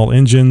 mile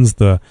engines,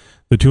 the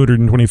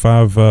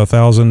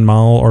 225,000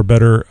 mile or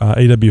better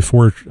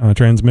AW4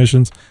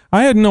 transmissions.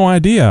 I had no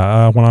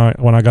idea when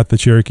I got the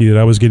Cherokee that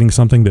I was getting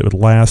something that would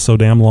last so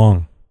damn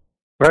long.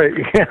 Right.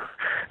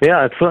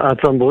 Yeah.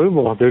 It's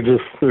unbelievable.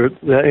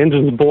 The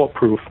engine's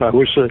bulletproof. I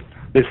wish that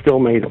they still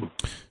made them.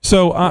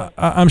 So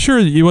I'm sure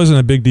it wasn't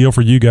a big deal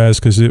for you guys,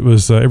 because it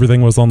was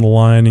everything was on the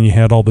line and you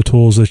had all the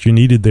tools that you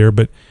needed there.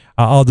 But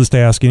I'll just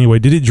ask anyway: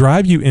 did it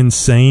drive you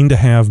insane to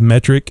have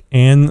metric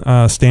and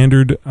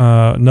standard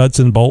nuts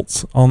and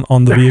bolts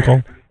on the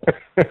vehicle?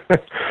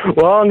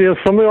 Well, on the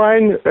assembly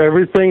line,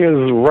 everything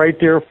is right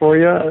there for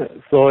you,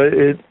 so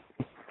it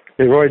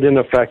really didn't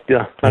affect you.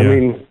 Yeah. I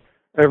mean,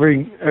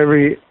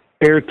 every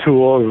air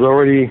tool is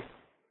already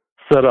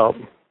set up.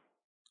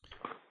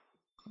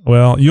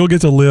 Well, you'll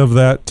get to live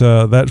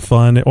that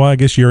fun. Well, I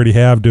guess you already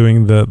have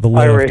doing the lift.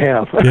 I already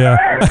have. Yeah.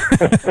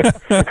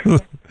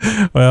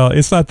 Well,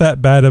 it's not that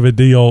bad of a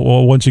deal.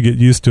 Well, once you get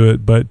used to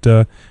it, but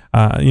of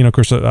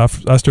course, I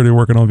started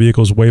working on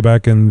vehicles way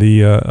back in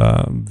the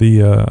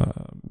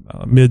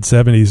mid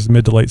to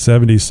late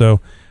 70s. So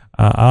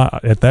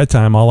at that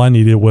time, all I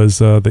needed was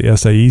the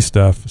SAE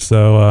stuff.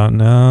 So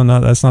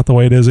no, that's not the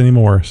way it is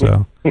anymore.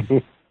 So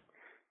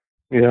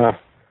yeah,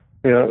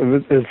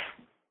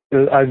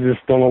 I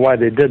just don't know why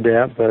they did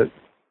that, but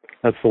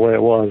that's the way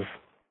it was.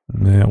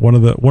 Yeah, one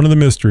of the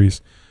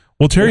mysteries.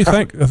 Well, Terry,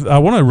 I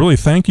want to really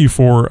thank you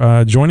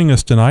for joining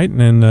us tonight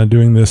and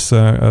doing this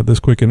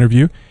quick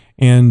interview.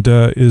 And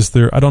is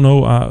there, I don't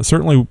know,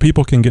 certainly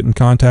people can get in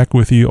contact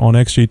with you on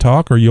XJ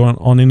Talk. Are you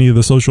on any of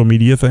the social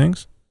media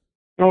things?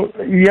 Oh,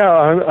 yeah,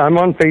 I'm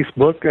on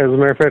Facebook. As a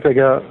matter of fact, I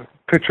got a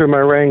picture of my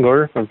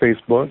Wrangler on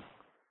Facebook.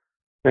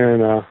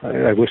 And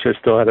I wish I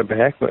still had it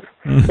back, but...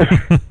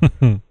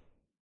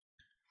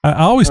 I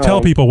always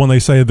tell people when they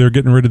say they're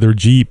getting rid of their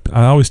Jeep,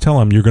 I always tell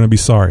them you're going to be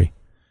sorry.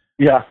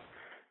 Yeah.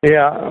 I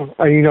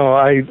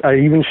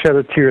even shed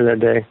a tear that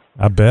day.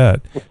 I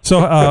bet.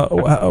 So,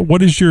 what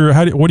do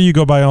you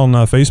go by on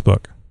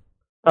Facebook?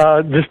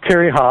 Just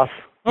Terry Haas.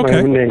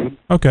 Okay. My name.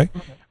 Okay.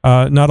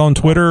 Not on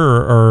Twitter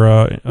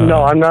or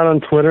no, I'm not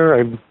on Twitter.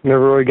 I've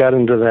never really got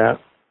into that.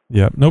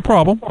 Yeah, no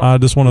problem. I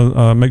just want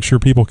to make sure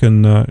people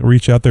can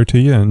reach out there to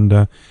you,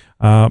 and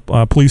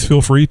please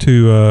feel free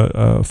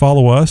to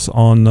follow us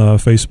on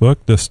Facebook,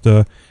 just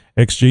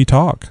XG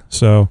Talk.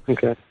 So,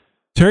 okay.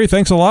 Terry,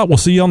 thanks a lot. We'll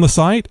see you on the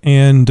site,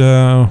 and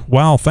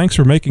wow, thanks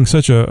for making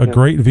such a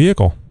great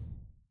vehicle.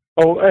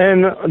 Oh,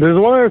 and there's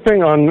one other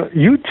thing on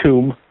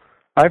YouTube.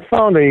 I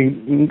found a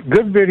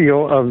good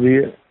video of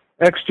the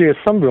XJ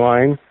assembly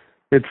line.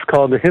 It's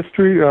called The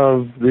History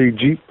of the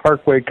Jeep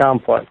Parkway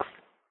Complex.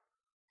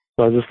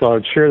 So I just thought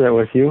I'd share that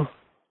with you.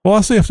 Well,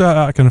 I'll see if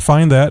I can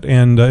find that,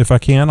 and if I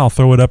can, I'll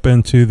throw it up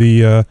into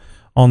the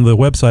on the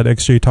website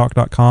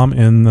xjtalk.com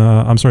and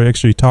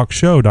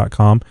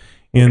xjtalkshow.com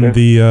in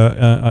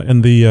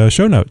the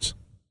show notes.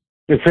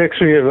 It's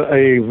actually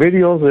a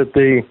video that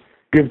they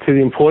give to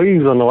the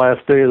employees on the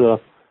last day of the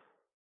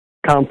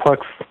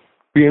complex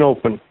being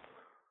open.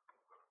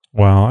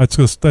 Wow, that's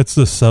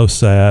just so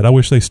sad. I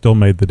wish they still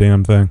made the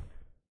damn thing.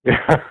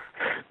 Yeah,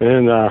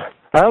 and I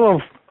don't know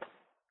if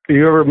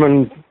you've ever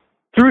been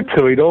through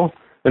Toledo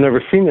and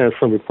never seen that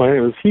assembly plant.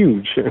 It was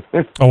huge.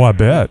 Oh, I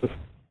bet.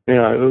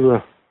 Yeah, it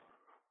was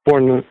a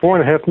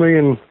 4.5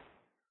 million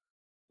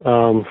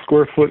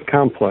square foot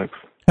complex.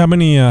 How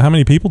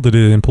many people did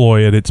it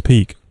employ at its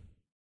peak?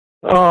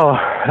 Oh,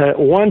 at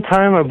one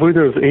time I believe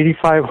there was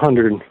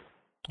 8,500.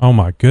 Oh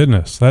my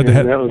goodness, that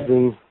was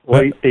in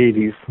late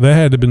 80s. That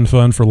had to have been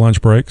fun for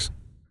lunch breaks.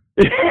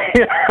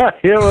 Yeah,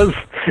 it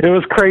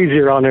was crazy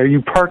around there.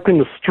 You parked in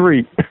the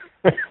street.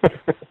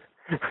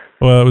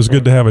 Well, it was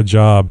good to have a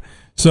job.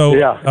 So,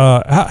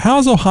 yeah.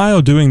 How's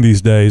Ohio doing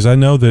these days? I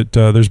know that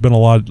there's been a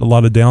lot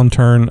of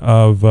downturn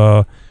of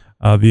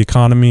the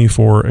economy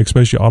for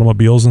especially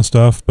automobiles and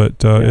stuff.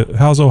 But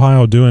how's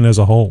Ohio doing as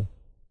a whole?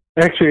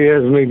 Actually,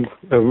 it has made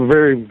a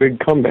very big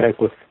comeback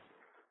with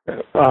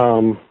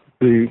the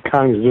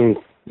economy's doing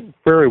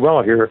very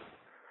well here.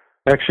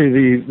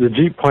 Actually, the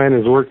Jeep plant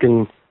is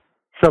working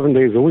 7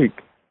 days a week.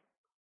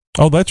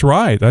 Oh, that's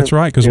right. That's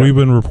right. Because we've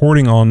been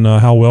reporting on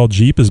how well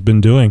Jeep has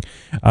been doing.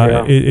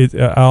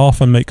 I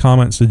often make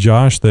comments to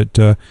Josh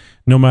that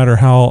no matter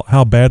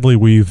how badly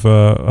we've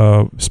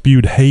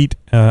spewed hate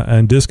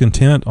and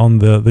discontent on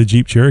the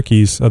Jeep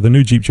Cherokees, the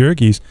new Jeep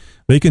Cherokees,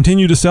 they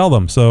continue to sell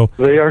them. So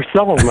they are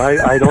selling them.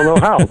 I don't know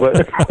how,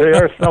 but they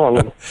are selling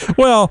them.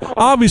 Well,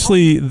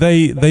 obviously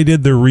they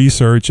did their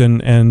research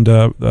and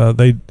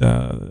they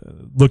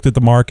looked at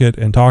the market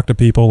and talked to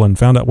people and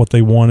found out what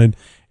they wanted.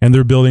 And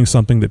they're building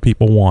something that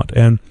people want.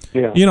 And,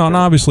 and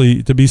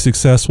obviously to be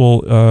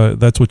successful,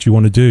 that's what you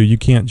want to do. You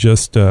can't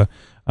just build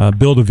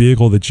a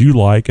vehicle that you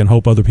like and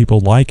hope other people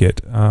like it.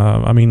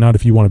 I mean, not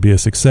if you want to be a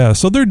success.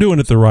 So they're doing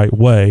it the right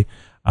way.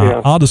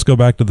 I'll just go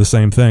back to the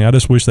same thing. I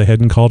just wish they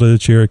hadn't called it a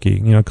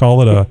Cherokee.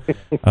 Call it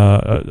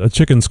a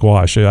chicken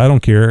squash. I don't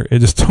care.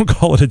 Just don't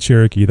call it a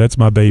Cherokee. That's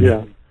my baby.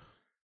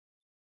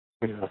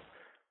 Yeah.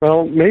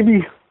 Well,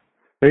 maybe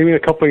in a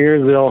couple of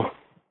years they'll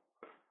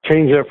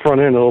change that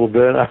front end a little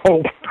bit, I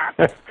hope,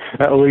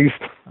 at least.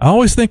 I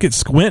always think it's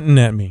squinting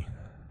at me.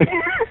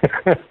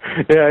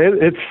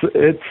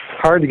 It's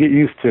hard to get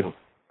used to.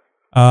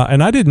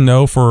 And I didn't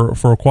know for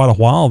quite a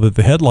while that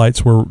the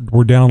headlights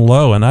were down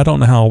low, and I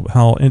don't know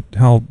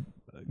how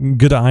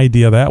good an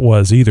idea that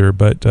was either,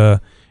 but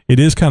it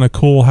is kind of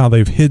cool how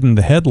they've hidden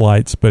the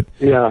headlights, but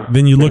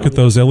then you look at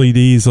those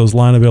LEDs, those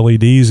line of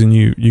LEDs, and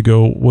you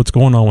go, what's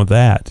going on with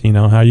that?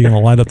 How are you going to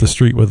light up the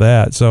street with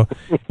that? So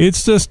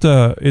it's just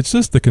a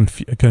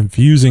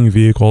confusing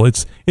vehicle.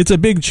 It's a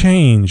big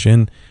change,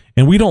 and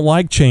we don't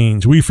like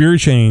change. We fear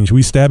change.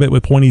 We stab it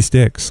with pointy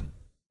sticks.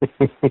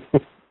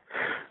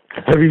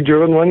 Have you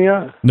driven one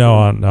yet? No,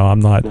 I'm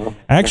not. No.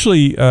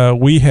 Actually,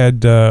 we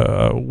had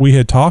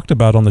talked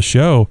about on the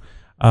show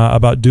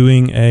about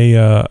doing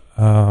a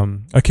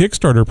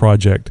Kickstarter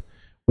project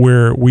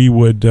where we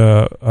would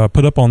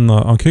put up on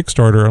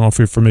Kickstarter. I don't know if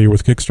you're familiar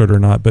with Kickstarter or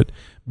not, but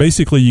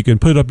basically you can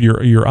put up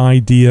your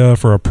idea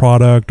for a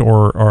product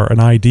or an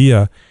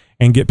idea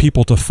and get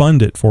people to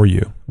fund it for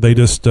you. They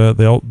just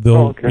they'll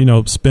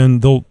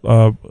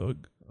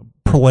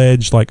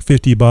pledge like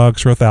 $50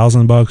 or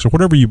 $1,000 or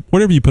whatever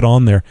you put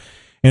on there,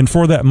 and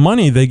for that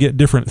money they get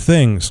different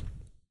things.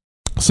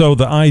 So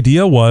the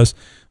idea was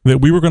that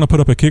we were going to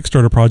put up a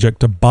Kickstarter project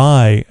to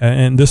buy,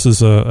 and this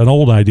is an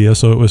old idea,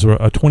 so it was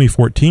a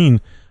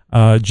 2014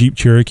 Jeep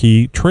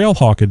Cherokee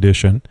Trailhawk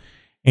edition,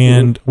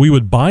 and we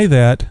would buy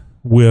that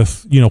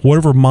with,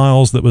 whatever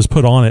miles that was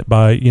put on it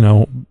by,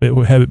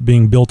 have it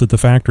being built at the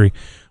factory.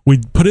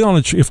 We'd put it on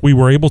if we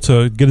were able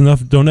to get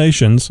enough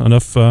donations,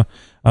 enough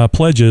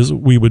pledges,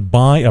 we would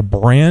buy a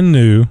brand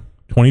new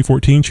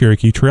 2014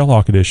 Cherokee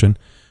Trailhawk Edition,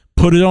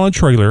 put it on a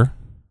trailer,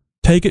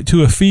 take it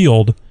to a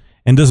field,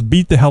 and just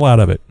beat the hell out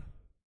of it.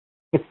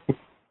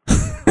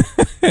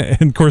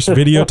 And of course,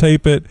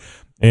 videotape it,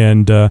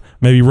 and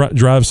maybe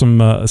drive some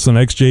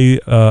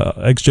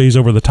XJs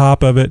over the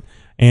top of it,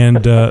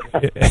 and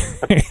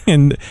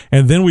and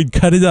then we'd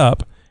cut it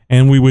up,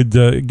 and we would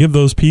give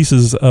those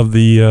pieces of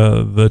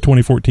the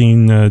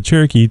 2014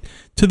 Cherokee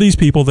to these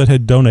people that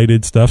had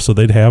donated stuff, so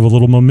they'd have a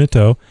little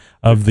memento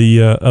of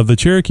the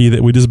Cherokee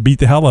that we just beat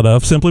the hell out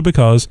of, simply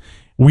because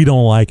we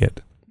don't like it.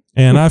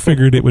 And I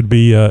figured it would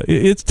be,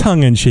 it's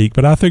tongue-in-cheek,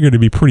 but I figured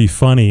it'd be pretty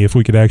funny if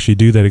we could actually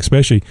do that,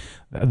 especially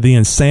the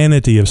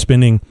insanity of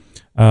spending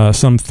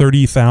some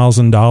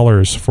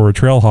 $30,000 for a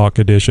Trailhawk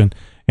edition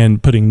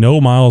and putting no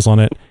miles on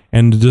it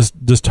and just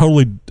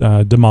totally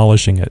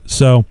demolishing it.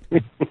 So,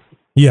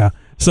 yeah.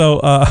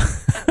 So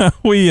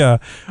we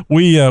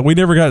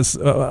never got.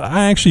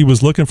 I actually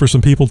was looking for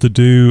some people to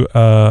do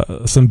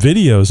some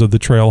videos of the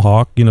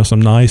Trailhawk.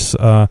 Some nice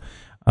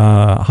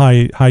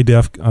high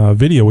def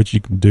video, which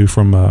you can do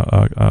from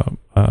a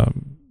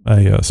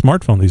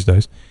smartphone these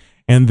days.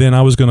 And then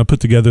I was going to put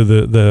together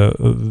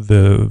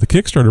the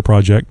Kickstarter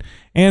project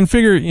and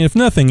figure, if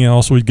nothing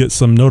else, we'd get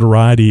some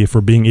notoriety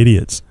for being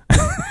idiots.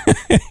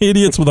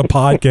 Idiots with a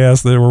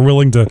podcast that were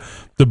willing to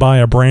buy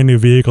a brand new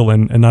vehicle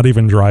and not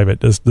even drive it,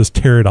 just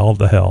tear it all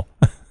to hell.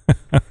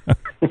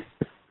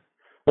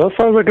 Well, that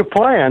sounds like a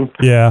plan.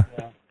 Yeah.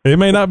 It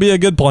may not be a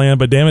good plan,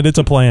 but damn it, it's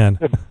a plan.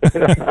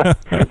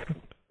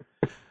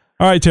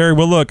 All right, Terry.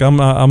 Well, look,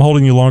 I'm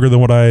holding you longer than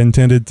what I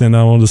intended, and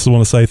I just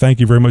want to say thank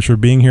you very much for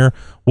being here.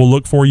 We'll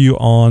look for you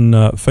on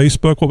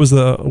Facebook. What was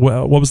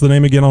the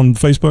name again on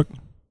Facebook?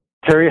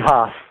 Terry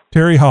Hoff.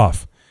 Terry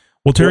Hoff.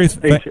 Well, Terry,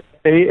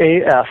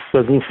 AAS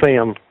as in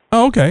Sam.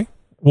 Oh, okay.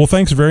 Well,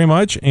 thanks very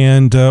much,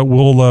 and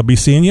we'll be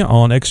seeing you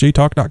on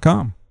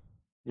xjtalk.com.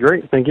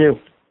 Great, thank you.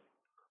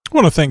 I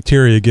want to thank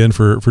Terry again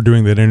for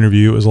doing that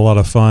interview. It was a lot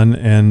of fun,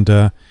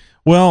 and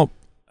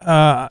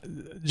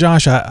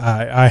Josh,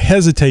 I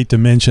hesitate to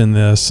mention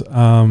this.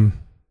 Yeah,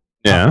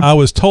 I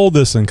was told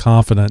this in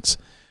confidence.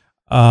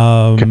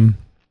 We'll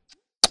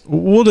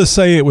just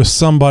say it was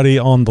somebody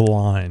on the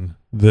line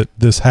that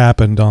this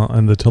happened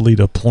on the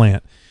Toledo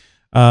plant.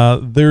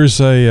 There was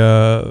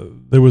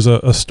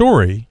a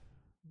story.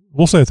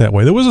 We'll say it that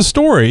way. There was a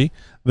story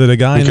that a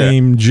guy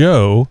named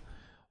Joe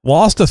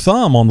lost a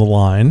thumb on the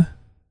line.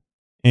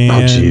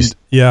 And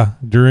yeah,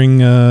 during,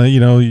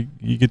 you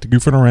get to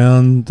goofing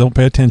around, don't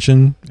pay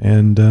attention,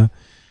 and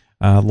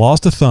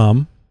lost a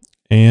thumb,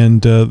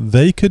 and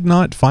they could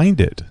not find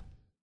it.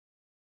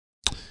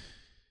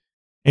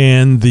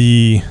 And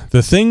the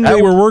thing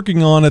they were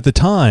working on at the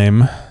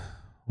time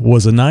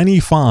was a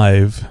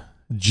 95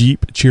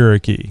 Jeep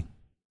Cherokee.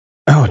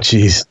 Oh,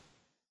 geez.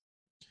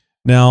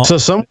 Now,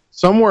 so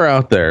somewhere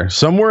out there,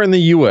 somewhere in the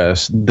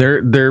U.S.,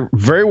 there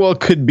very well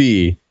could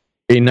be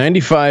a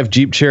 95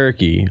 Jeep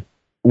Cherokee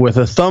with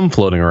a thumb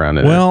floating around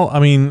in it. Well, I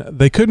mean,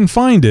 they couldn't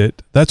find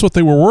it. That's what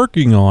they were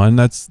working on.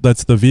 That's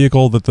the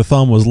vehicle that the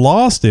thumb was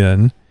lost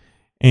in.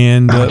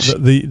 And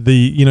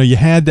you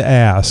had to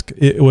ask.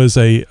 It was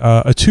a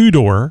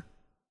 2-door.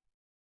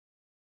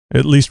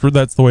 At least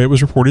that's the way it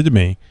was reported to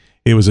me.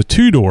 It was a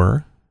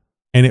 2-door,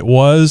 and it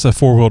was a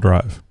 4-wheel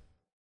drive.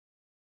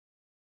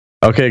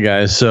 Okay,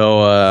 guys. So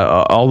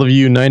all of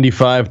you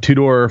 95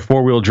 2-door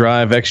 4-wheel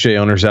drive XJ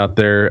owners out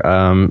there,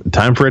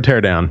 time for a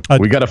teardown.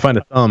 We got to find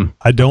a thumb.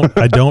 I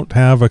don't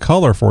have a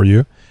color for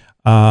you,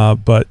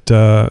 but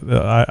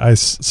I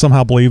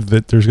somehow believe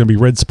that there's going to be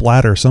red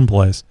splatter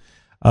someplace.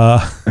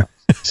 But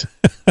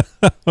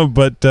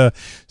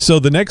so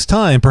the next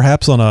time,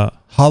 perhaps on a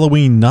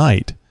Halloween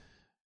night,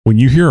 when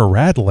you hear a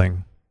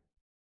rattling,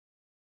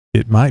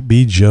 it might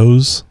be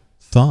Joe's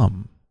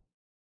thumb.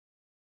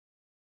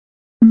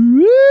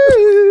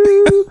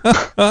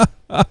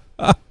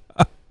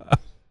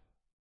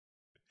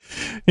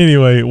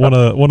 Anyway, want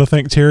to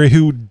thank Terry,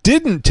 who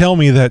didn't tell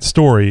me that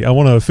story. I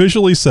want to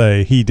officially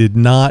say he did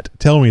not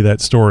tell me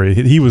that story.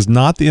 He was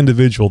not the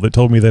individual that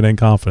told me that in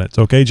confidence.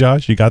 Okay,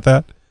 Josh, you got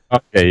that?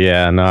 Okay,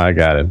 yeah, no, I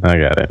got it.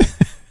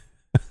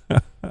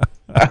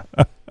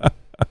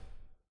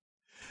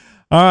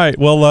 All right.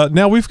 Well,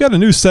 now we've got a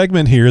new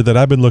segment here that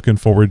I've been looking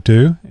forward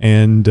to,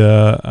 and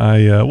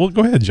well,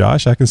 go ahead,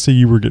 Josh. I can see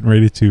you were getting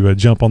ready to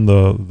jump on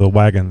the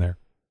wagon there.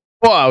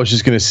 Well, I was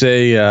just going to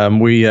say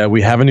we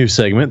have a new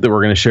segment that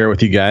we're going to share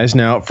with you guys.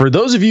 Now, for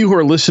those of you who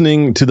are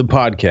listening to the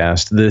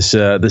podcast,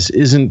 this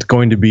isn't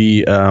going to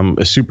be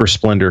a super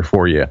splendor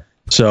for you.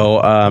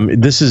 So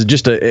this is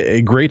just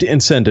a great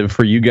incentive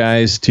for you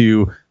guys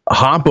to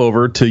hop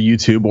over to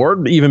YouTube,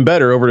 or even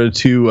better, over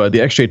to the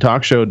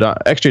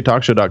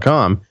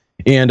xjtalkshow.com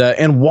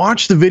and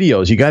watch the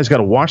videos. You guys got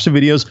to watch the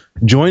videos.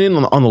 Join in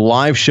on the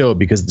live show,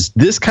 because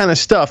this kind of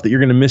stuff that you're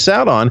going to miss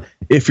out on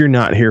if you're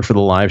not here for the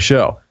live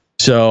show.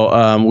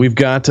 So we've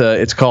got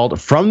it's called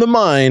From the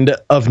Mind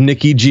of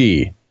Nikki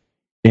G.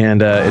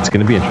 and it's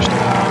going to be interesting.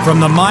 From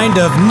the mind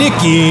of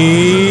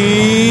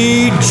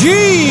Nikki G.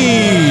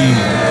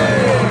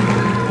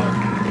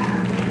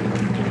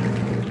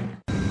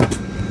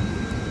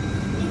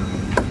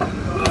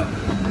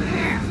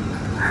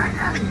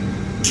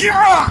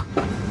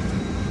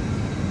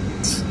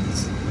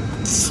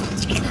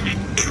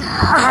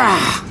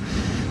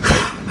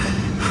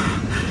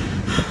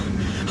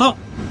 Oh,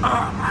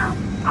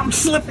 I'm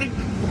slipping.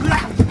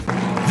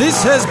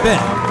 This has been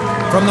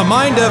From the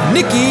Mind of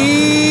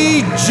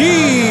Nikki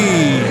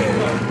G.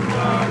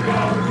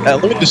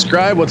 Let me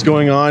describe what's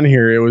going on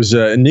here. It was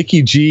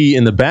Nikki G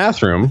in the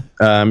bathroom.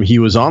 He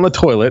was on the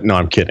toilet. No,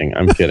 I'm kidding.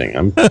 I was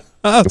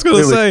going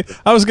to say,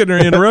 I was going to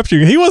interrupt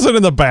you. He wasn't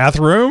in the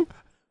bathroom.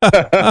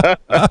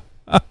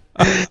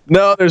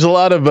 No, there's a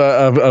lot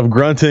of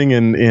grunting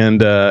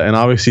and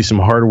obviously some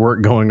hard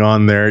work going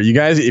on there. You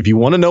guys, if you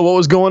want to know what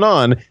was going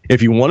on,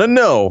 if you want to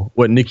know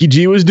what Nikki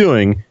G was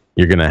doing,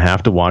 you're going to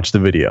have to watch the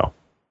video.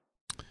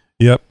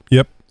 Yep.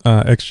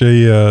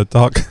 XJ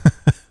Talk.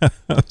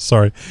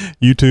 Sorry,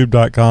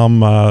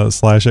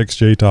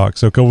 youtube.com/XJ Talk.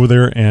 So go over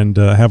there and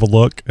have a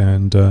look.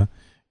 And I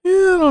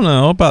don't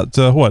know, about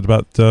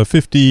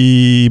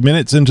 50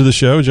 minutes into the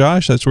show,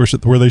 Josh? That's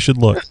where they should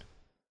look.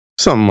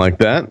 Something like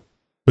that.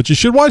 But you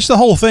should watch the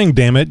whole thing,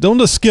 damn it. Don't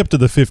just skip to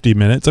the 50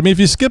 minutes. I mean, if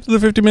you skip to the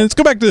 50 minutes,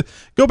 go back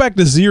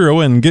to zero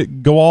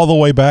and go all the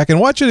way back and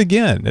watch it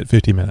again at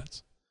 50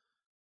 minutes.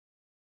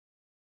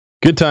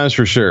 Good times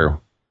for sure.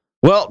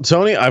 Well,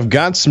 Tony, I've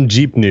got some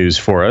Jeep news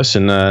for us,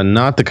 and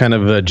not the kind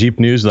of Jeep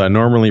news that I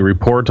normally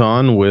report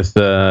on with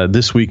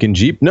This Week in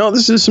Jeep. No,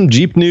 this is some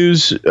Jeep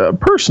news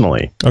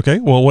personally. Okay,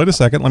 well, wait a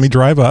second. Let me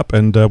drive up,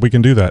 and we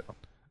can do that.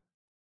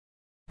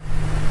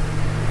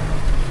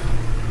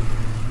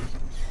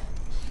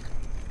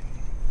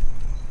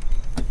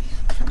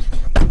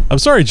 I'm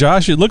sorry,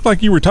 Josh. It looked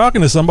like you were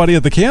talking to somebody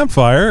at the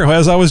campfire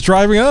as I was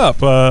driving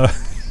up.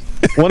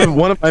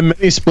 One of my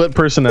many split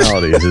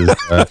personalities is.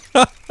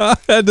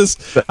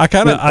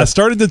 I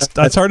started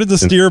to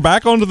steer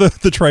back onto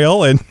the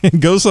trail and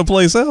go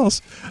someplace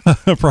else.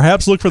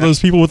 Perhaps look for those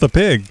people with a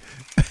pig.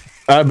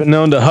 I've been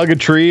known to hug a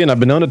tree, and I've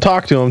been known to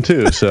talk to them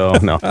too. So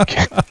no.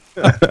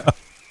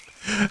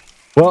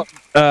 Well,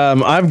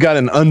 I've got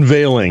an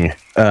unveiling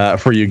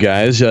for you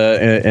guys,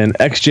 an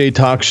XJ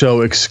Talk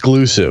Show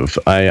exclusive.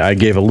 I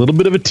gave a little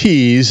bit of a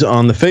tease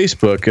on the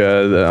Facebook,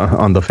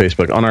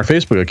 on our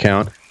Facebook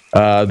account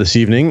this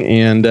evening,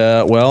 and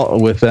well,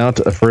 without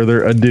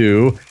further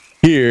ado,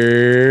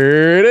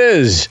 here it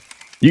is.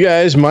 You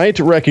guys might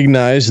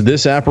recognize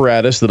this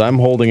apparatus that I'm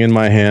holding in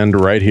my hand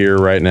right here,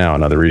 right now.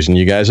 Another reason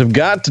you guys have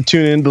got to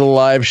tune into the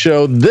live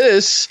show.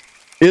 This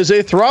is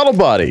a throttle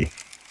body.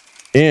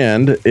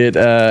 And it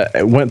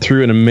went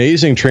through an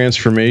amazing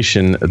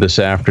transformation this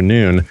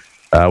afternoon,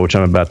 which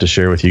I'm about to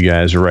share with you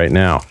guys right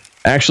now.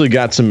 Actually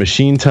got some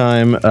machine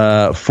time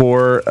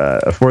for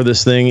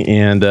this thing,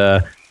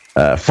 and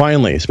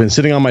finally, it's been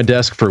sitting on my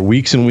desk for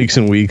weeks and weeks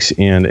and weeks.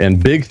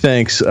 And big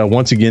thanks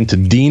once again to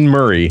Dean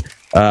Murray,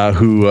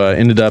 who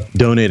ended up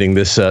donating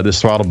this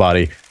throttle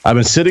body. I've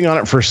been sitting on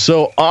it for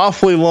so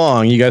awfully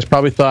long. You guys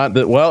probably thought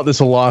that, well, this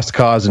is a lost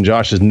cause, and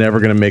Josh is never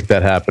going to make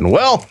that happen.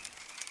 Well,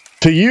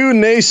 to you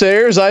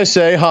naysayers, I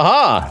say,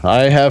 haha,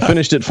 I have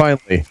finished it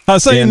finally. I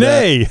say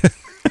nay.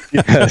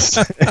 Yes.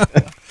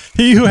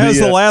 He who has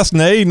the last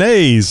nay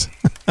nays.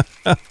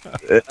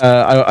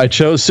 I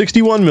chose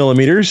 61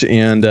 millimeters,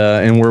 and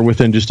we're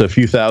within just a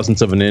few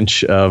thousandths of an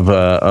inch of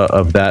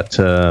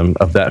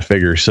that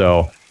figure.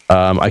 So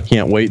I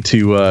can't wait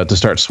to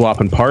start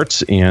swapping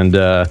parts and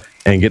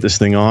get this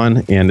thing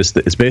on. And it's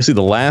basically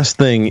the last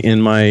thing in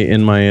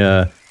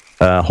my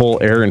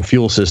whole air and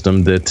fuel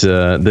system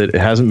that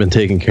hasn't been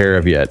taken care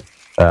of yet.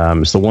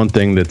 It's the one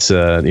thing that's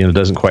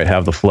doesn't quite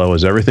have the flow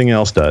as everything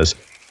else does.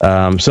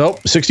 So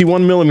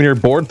 61 millimeter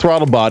board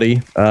throttle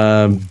body,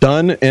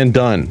 done and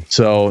done.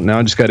 So now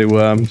I just got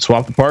to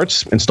swap the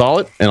parts, install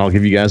it, and I'll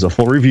give you guys a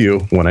full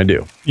review when I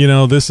do. You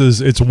know,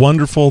 it's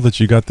wonderful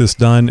that you got this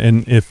done.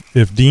 And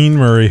if Dean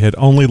Murray had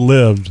only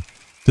lived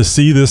to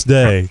see this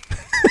day,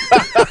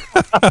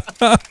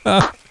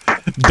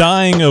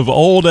 dying of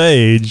old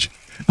age,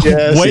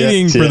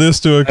 waiting for this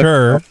to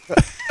occur.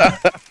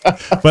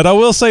 But I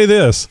will say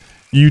this: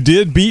 you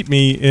did beat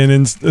me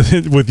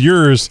with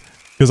yours,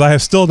 because I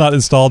have still not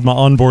installed my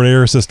onboard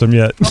air system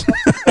yet.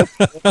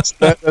 That's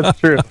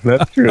true.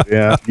 That's true.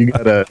 Yeah, you're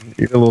a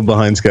little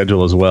behind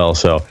schedule as well.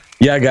 So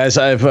yeah, guys,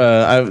 I've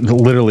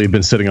literally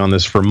been sitting on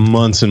this for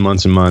months and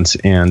months and months,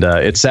 and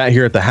it sat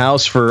here at the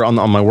house on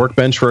my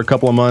workbench for a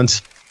couple of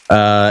months.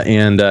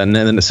 And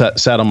then it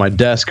sat on my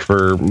desk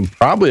for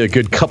probably a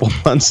good couple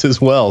months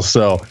as well.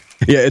 So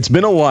yeah, it's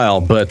been a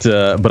while, but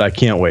I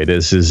can't wait.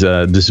 This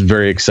is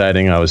very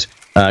exciting.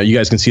 You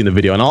guys can see in the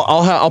video, and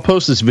I'll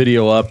post this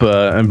video up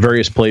in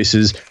various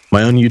places.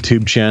 My own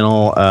YouTube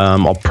channel.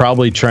 I'll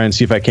probably try and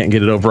see if I can't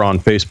get it over on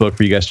Facebook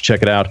for you guys to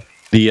check it out.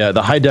 The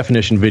high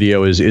definition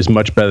video is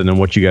much better than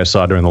what you guys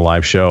saw during the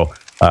live show.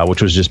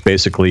 which was just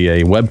basically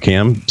a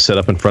webcam set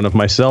up in front of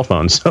my cell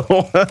phone. So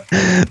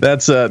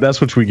that's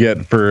what we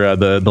get for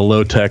the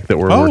low tech that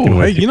we're working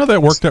with. Hey,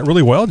 that worked out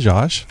really well,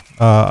 Josh.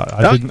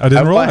 I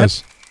didn't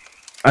realize.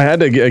 I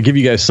had to give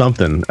you guys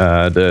something,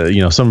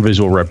 some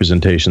visual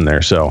representation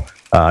there. So,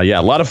 a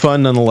lot of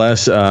fun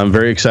nonetheless.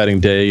 Very exciting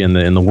day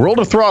in the world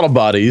of throttle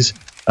bodies,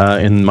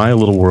 in my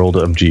little world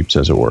of Jeeps,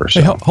 as it were.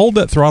 So. Hey, hold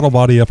that throttle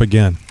body up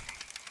again.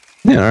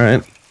 Yeah, all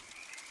right.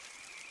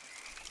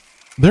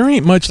 There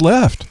ain't much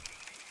left.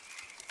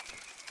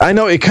 I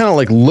know, it kind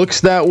of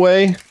looks that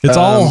way. It's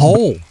all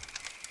whole.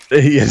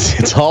 Yes,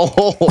 it's all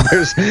whole.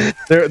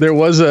 There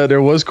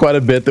was quite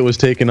a bit that was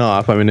taken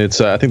off. I mean,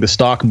 it's I think the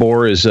stock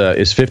bore is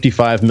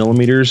 55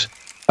 millimeters,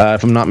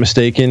 if I'm not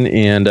mistaken,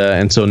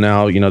 and so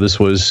now this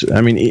was.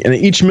 I mean, and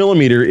each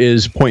millimeter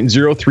is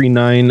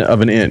 0.039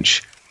 of an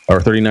inch,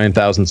 or 39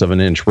 thousandths of an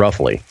inch,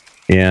 roughly.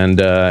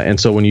 And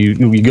so when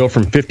you go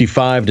from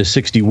 55 to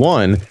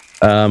 61.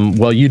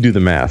 Well, you do the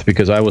math,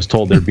 because I was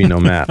told there'd be no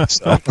math.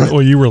 So.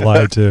 Well, you were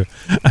lied to.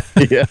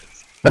 Yeah.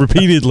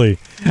 Repeatedly.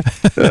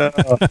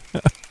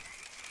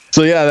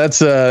 So yeah, that's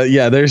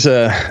there's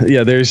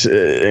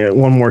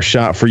one more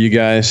shot for you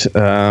guys,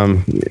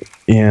 and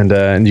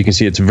you can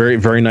see it's very,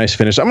 very nice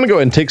finish. I'm gonna go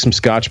ahead and take some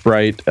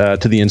Scotch-Brite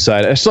to the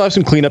inside. I still have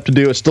some cleanup to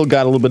do. It's still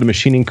got a little bit of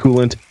machining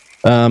coolant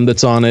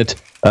that's on it,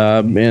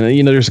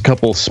 and there's a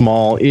couple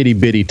small itty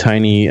bitty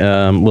tiny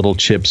little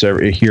chips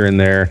here and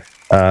there.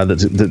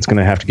 That's going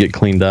to have to get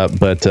cleaned up,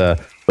 but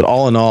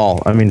all in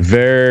all, I mean,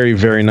 very,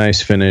 very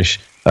nice finish,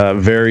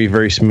 very,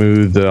 very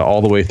smooth all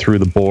the way through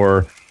the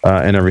bore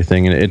and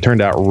everything, and it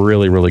turned out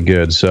really, really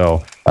good.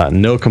 So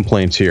no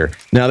complaints here.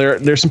 Now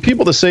there's some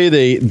people that say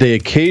they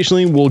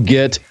occasionally will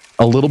get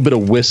a little bit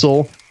of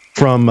whistle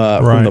from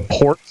the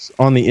ports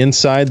on the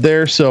inside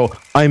there. So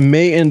I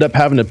may end up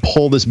having to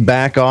pull this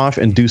back off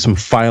and do some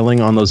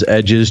filing on those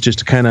edges, just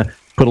to kind of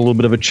put a little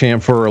bit of a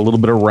chamfer or a little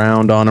bit of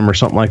round on them or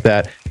something like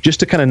that, just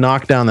to kind of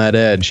knock down that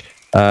edge,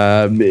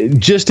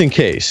 just in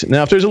case.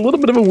 Now, if there's a little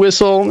bit of a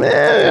whistle,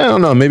 I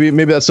don't know. Maybe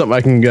that's something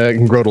I can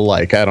grow to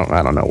like. I don't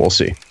know. We'll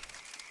see.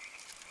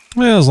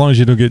 Well, as long as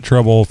you don't get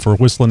trouble for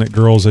whistling at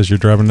girls as you're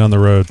driving down the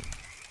road.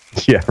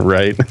 Yeah,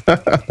 right.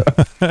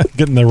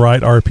 Getting the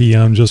right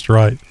RPM just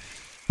right.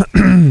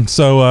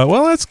 So,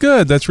 well, that's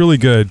good. That's really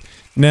good.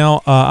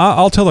 Now,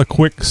 I'll tell a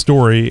quick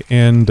story.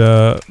 And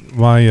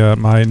my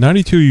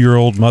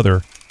 92-year-old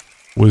mother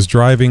was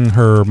driving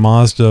her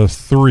Mazda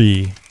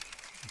 3,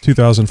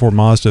 2004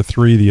 Mazda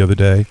 3 the other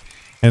day.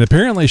 And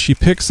apparently she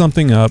picked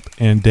something up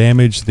and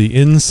damaged the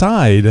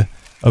inside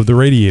of the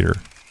radiator.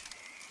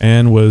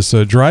 And was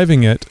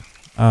driving it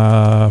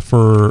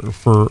for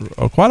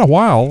quite a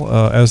while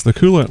as the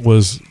coolant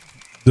was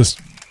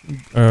just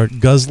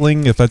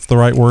guzzling, if that's the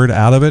right word,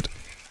 out of it,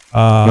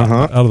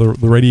 out of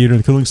the radiator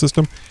and the cooling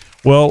system.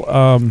 Well,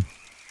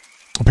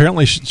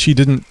 apparently she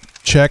didn't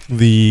check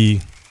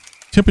the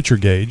temperature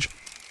gauge,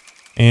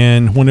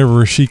 and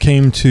whenever she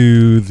came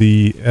to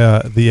the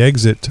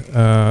exit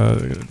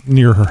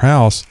near her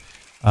house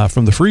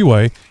from the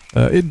freeway,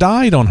 it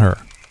died on her.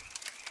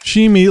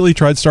 She immediately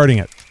tried starting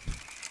it,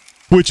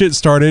 which it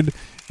started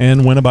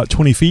and went about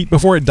 20 feet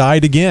before it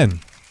died again.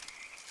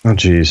 Oh,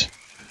 geez.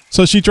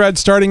 So she tried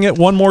starting it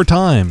one more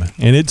time,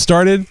 and it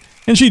started,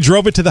 and she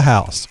drove it to the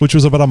house, which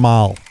was about a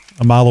mile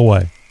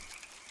away.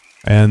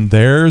 And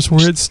there's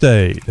where it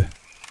stayed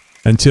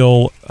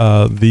until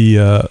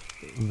the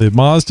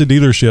Mazda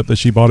dealership that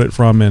she bought it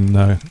from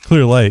in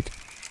Clear Lake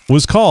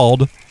was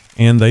called,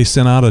 and they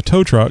sent out a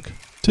tow truck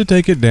to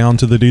take it down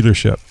to the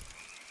dealership.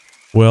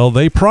 Well,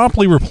 they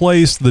promptly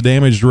replaced the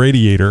damaged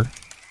radiator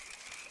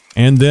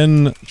and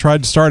then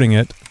tried starting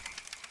it,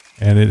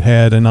 and it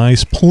had a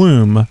nice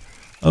plume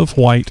of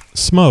white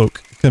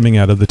smoke coming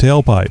out of the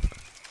tailpipe.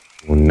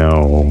 Oh,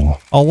 no.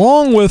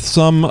 Along with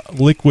some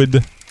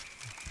liquid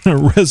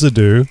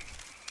residue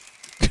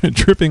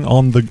dripping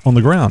on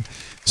the ground.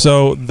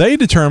 So they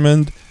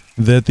determined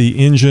that the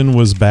engine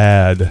was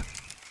bad.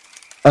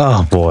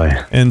 Oh,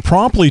 boy. And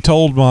promptly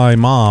told my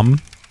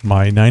mom,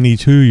 my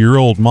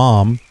 92-year-old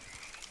mom,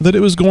 that it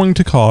was going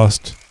to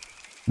cost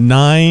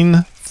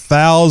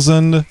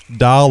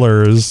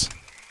 $9,000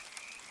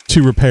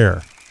 to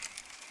repair.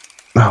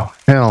 Oh,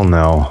 hell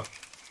no.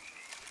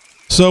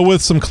 So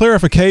with some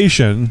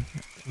clarification,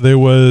 there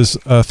was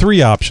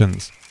 3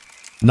 options: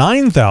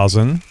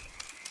 $9,000,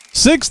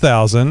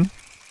 $6,000,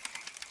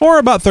 or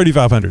about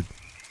 $3,500.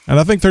 And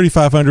I think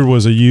 $3,500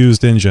 was a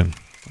used engine,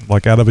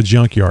 like out of a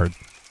junkyard,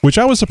 which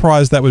I was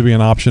surprised that would be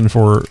an option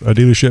for a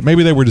dealership.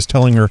 Maybe they were just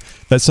telling her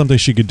that's something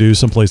she could do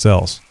someplace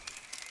else.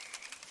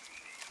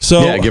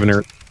 So yeah, giving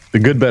her the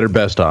good, better,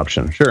 best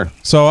option. Sure.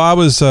 So I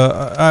was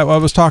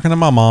talking to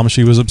my mom.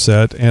 She was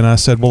upset, and I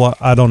said, well,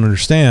 I don't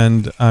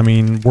understand. I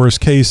mean,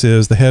 worst case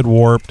is the head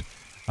warped.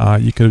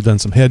 You could have done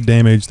some head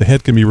damage. The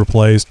head can be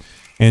replaced.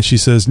 And she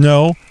says,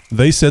 no,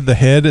 they said the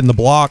head and the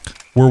block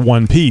were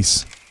one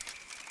piece.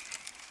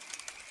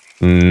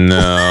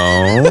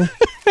 No.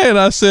 And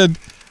I said,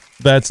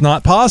 that's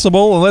not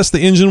possible unless the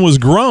engine was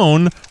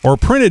grown or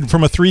printed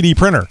from a 3D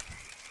printer.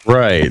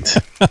 Right.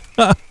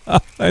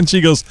 And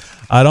she goes,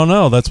 I don't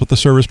know. That's what the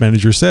service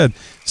manager said.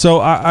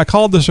 So I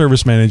called the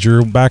service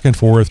manager back and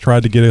forth,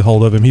 tried to get a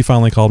hold of him. He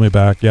finally called me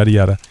back, yada,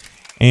 yada.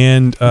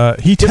 And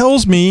he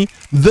tells me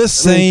the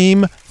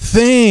same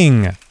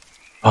thing.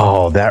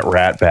 Oh, that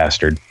rat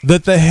bastard.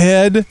 That the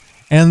head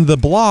and the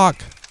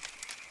block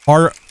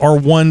are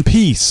one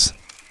piece.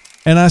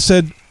 And I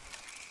said,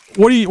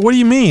 what do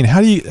you mean?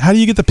 How do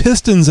you get the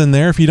pistons in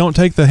there if you don't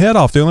take the head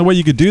off? The only way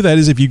you could do that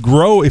is if you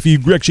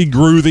actually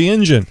grew the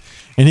engine.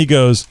 And he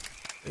goes,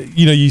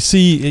 you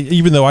see,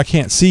 even though I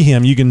can't see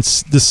him, you can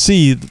just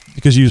see,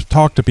 because you've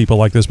talked to people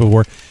like this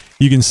before,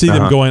 you can see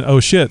them going, oh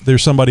shit,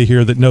 there's somebody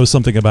here that knows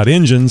something about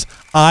engines.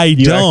 I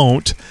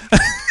don't.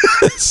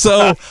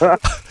 So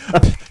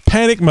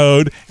panic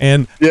mode.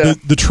 And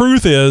the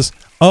truth is,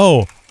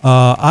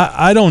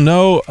 I don't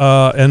know.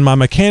 And my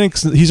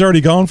mechanic's, he's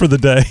already gone for the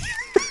day.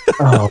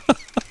 Oh,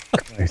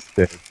 Christ.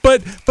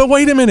 But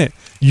wait a minute.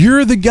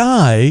 You're the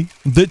guy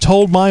that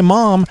told my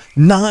mom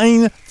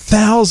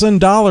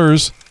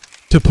 $9,000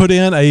 to put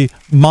in a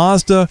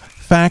Mazda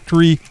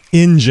factory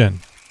engine,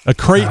 a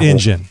crate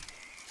engine.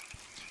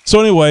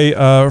 So anyway,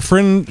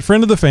 friend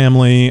of the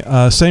family,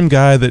 same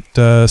guy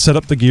that set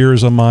up the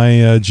gears on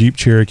my Jeep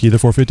Cherokee, the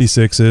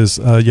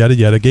 456s, yada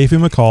yada, gave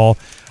him a call.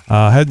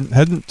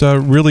 Hadn't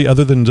really,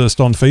 other than just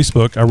on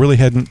Facebook, I really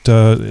hadn't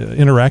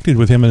interacted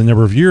with him in a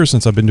number of years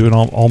since I've been doing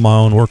all my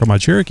own work on my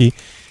Cherokee.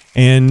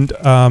 And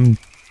I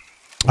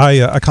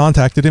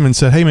contacted him and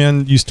said, hey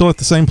man, you still at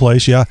the same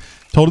place? Yeah.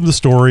 Told him the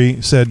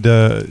story, said,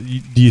 do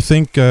you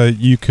think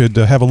you could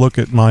have a look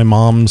at my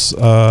mom's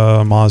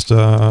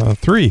Mazda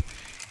 3?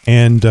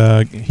 And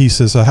he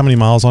says, how many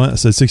miles on it? I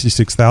said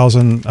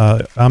 66,000.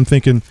 I'm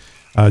thinking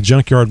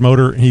junkyard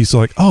motor. And he's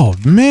like, oh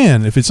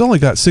man, if it's only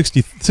got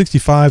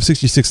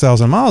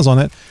 66,000 miles on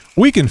it,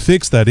 we can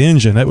fix that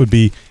engine. It would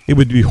be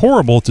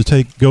horrible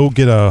to go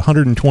get a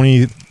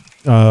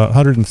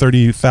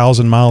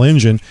 130,000 mile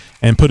engine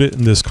and put it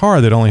in this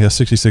car that only has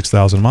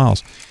 66,000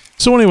 miles.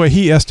 So anyway,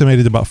 he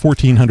estimated about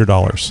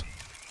 $1,400.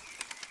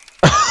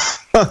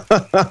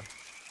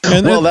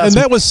 And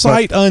that was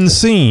sight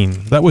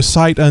unseen. That was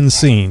sight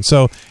unseen.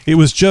 So it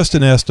was just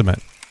an estimate.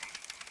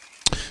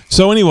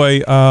 So anyway,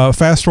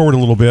 fast forward a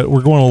little bit.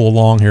 We're going a little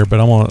long here, but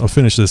I want to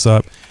finish this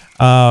up.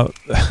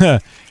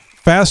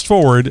 Fast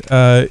forward.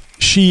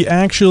 He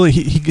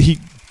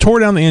tore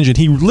down the engine.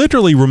 He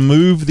literally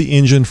removed the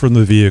engine from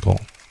the vehicle.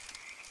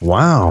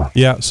 Wow.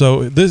 Yeah.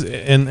 So this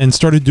and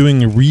started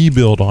doing a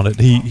rebuild on it.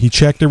 He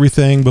checked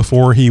everything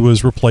before he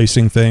was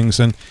replacing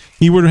things, and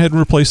he went ahead and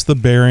replaced the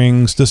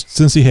bearings just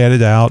since he had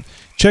it out.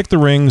 Checked the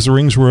rings. The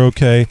rings were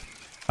okay.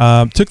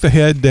 Took the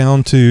head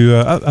down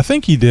to, I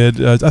think he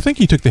did. I think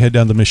he took the head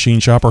down to the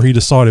machine shop, or he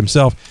just saw it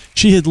himself.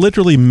 She had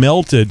literally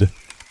melted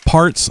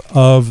parts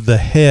of the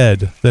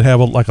head that have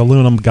like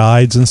aluminum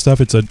guides and stuff.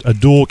 It's a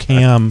dual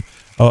cam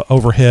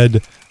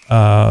overhead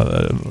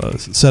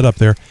setup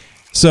there.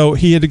 So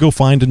he had to go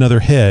find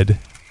another head.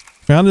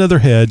 Found another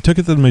head. Took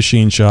it to the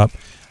machine shop.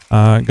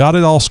 Got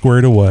it all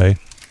squared away.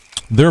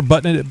 They're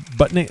They're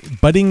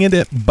putting it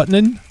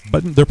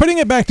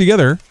back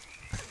together.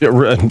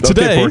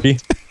 Today. Okay,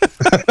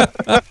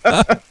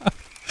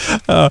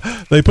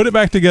 they put it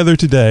back together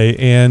today,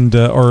 and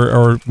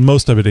or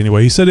most of it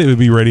anyway. He said it would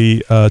be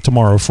ready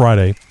tomorrow,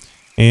 Friday,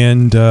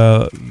 and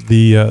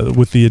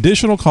with the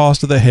additional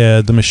cost of the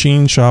head, the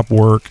machine shop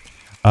work,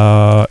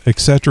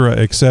 etc.,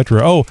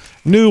 etc. Oh,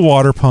 new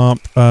water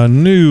pump,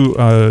 new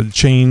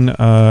chain,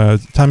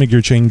 timing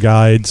gear chain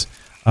guides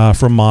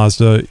from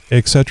Mazda,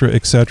 etc.,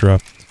 etc.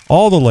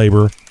 All the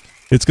labor,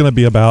 it's going to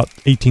be about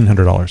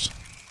 $1,800.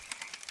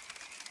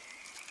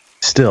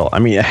 Still, I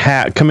mean,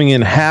 coming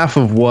in half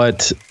of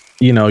what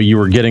you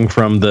were getting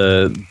from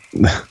the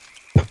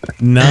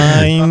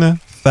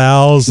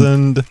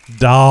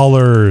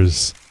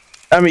 $9,000.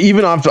 I mean,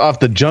 even off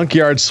the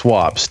junkyard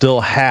swap, still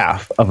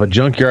half of a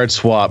junkyard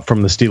swap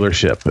from the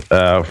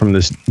dealership, from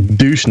this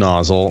douche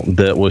nozzle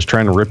that was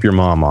trying to rip your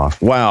mom off.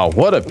 Wow,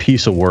 what a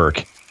piece of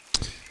work.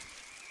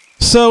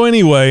 So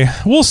anyway,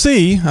 we'll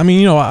see. I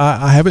mean,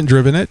 I haven't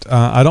driven it.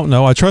 I don't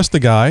know. I trust the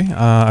guy.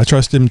 I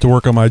trust him to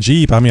work on my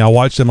Jeep. I mean, I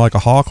watched him like a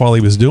hawk while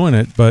he was doing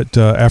it. But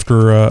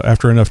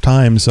after enough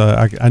times,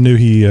 I knew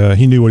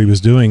he knew what he was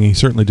doing. He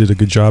certainly did a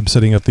good job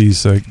setting up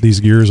these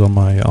gears on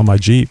my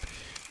Jeep.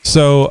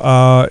 So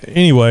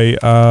anyway,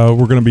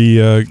 we're going to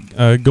be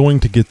going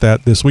to get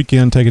that this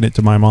weekend, taking it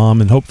to my mom,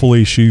 and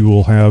hopefully she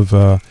will have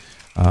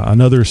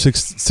another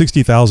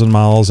 60,000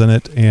 miles in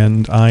it,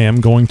 and I am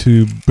going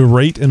to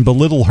berate and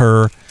belittle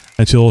her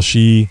until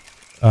she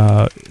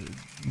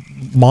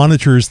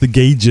monitors the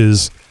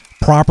gauges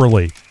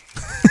properly.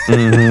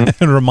 And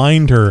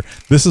remind her,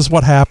 this is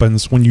what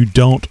happens when you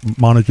don't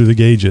monitor the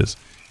gauges.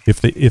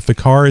 If the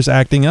car is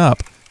acting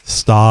up,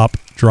 stop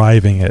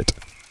driving it.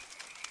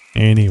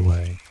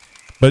 Anyway,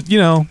 but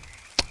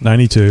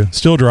 92,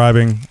 still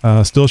driving,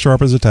 still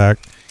sharp as a tack,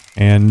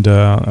 and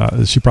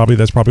that's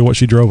probably what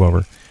she drove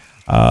over.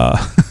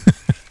 I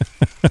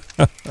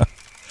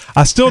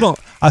still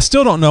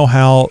don't know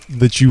how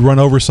that you run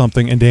over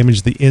something and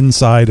damage the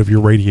inside of your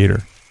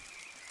radiator,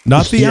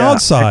 not the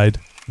outside,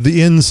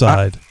 the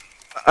inside.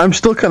 I'm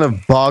still kind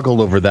of boggled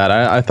over that.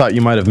 I thought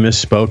you might have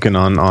misspoken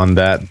on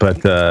that,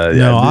 but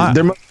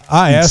no,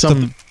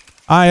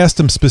 I asked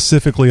them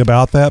specifically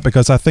about that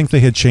because I think they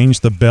had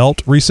changed the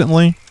belt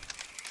recently,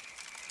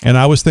 and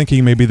I was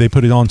thinking maybe they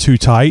put it on too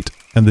tight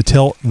and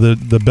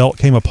the belt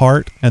came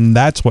apart, and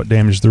that's what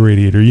damaged the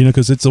radiator.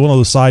 Because it's one of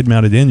those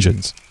side-mounted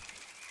engines.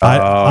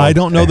 I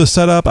don't know the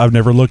setup. I've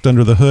never looked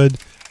under the hood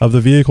of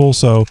the vehicle.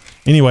 So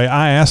anyway,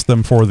 I asked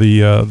them for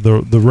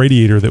the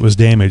radiator that was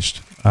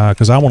damaged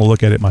because I want to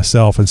look at it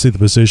myself and see the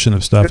position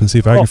of stuff and see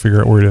if I can figure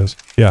out where it is.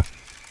 Yeah.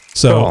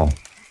 So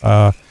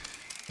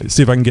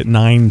see if I can get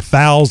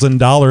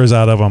 $9,000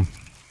 out of them.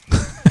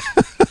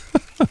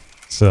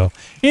 So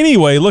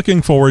anyway,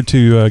 looking forward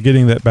to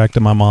getting that back to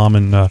my mom,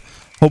 and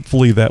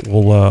hopefully that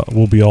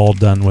will be all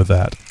done with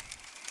that.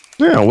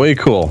 Yeah, way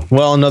cool.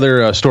 Well,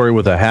 another story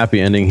with a happy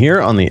ending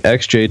here on the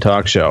XJ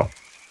Talk Show.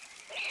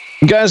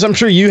 Guys, I'm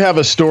sure you have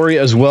a story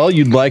as well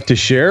you'd like to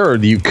share, or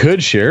you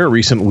could share a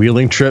recent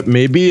wheeling trip,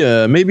 maybe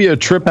a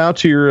trip out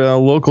to your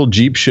local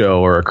Jeep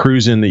show or a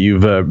cruise-in that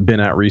you've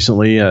been at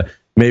recently.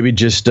 Maybe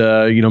just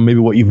maybe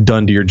what you've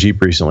done to your Jeep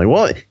recently.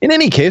 Well, in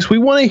any case, we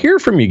want to hear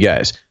from you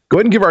guys. Go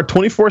ahead and give our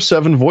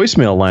 24/7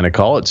 voicemail line a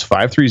call. It's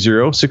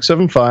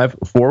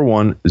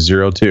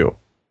 530-675-4102.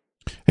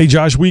 Hey,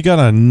 Josh, we got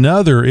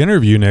another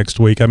interview next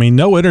week. I mean,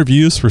 no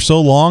interviews for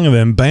so long, and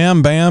then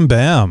bam, bam,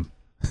 bam.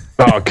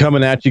 Oh,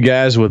 coming at you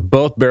guys with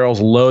both barrels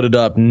loaded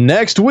up.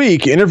 Next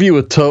week, interview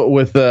with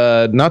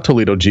not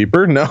Toledo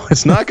Jeeper. No,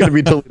 it's not going to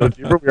be Toledo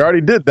Jeeper. We already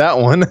did that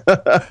one.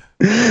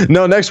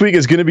 No, next week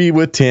is going to be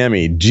with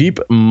Tammy, Jeep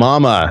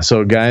Mama.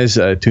 So, guys,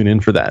 tune in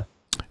for that.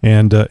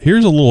 And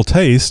here's a little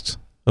taste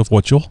of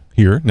what you'll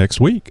hear next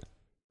week.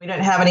 We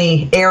didn't have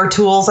any air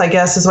tools, I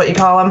guess is what you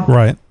call them.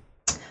 Right.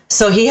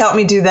 So he helped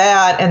me do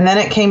that, and then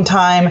it came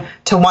time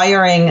to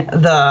wiring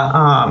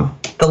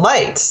the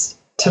lights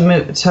to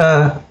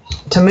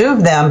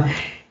move them,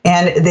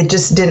 and they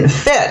just didn't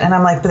fit. And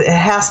I'm like, but it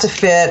has to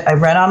fit. I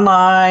read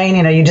online,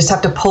 you just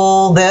have to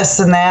pull this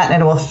and that,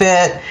 and it will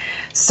fit.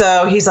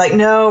 So he's like,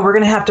 no, we're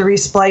going to have to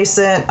resplice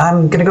it.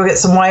 I'm going to go get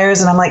some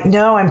wires. And I'm like,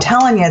 no, I'm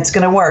telling you, it's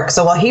going to work.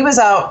 So while he was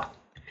out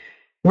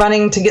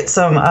running to get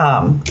some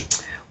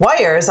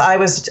wires, I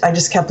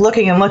just kept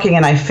looking,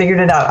 and I figured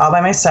it out all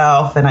by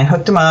myself, and I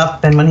hooked him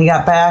up. And when he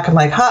got back, I'm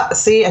like,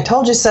 see, I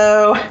told you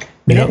so.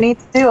 You didn't need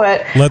to do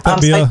it. Let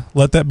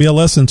that be a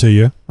lesson to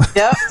you.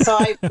 Yep.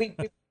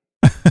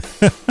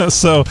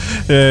 So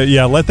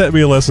let that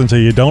be a lesson to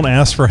you. Don't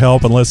ask for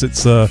help unless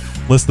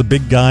the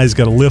big guy's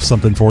got to lift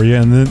something for you,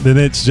 and then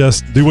it's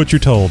just do what you're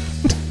told.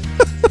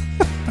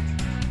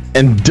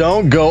 And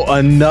don't go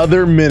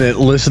another minute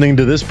listening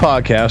to this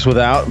podcast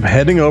without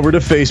heading over to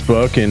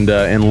Facebook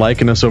and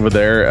liking us over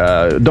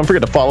there. Don't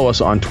forget to follow us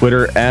on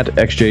Twitter at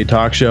XJ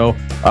Talk Show.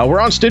 We're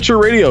on Stitcher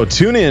Radio,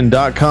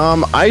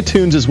 TuneIn.com,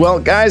 iTunes as well.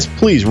 Guys,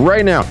 please,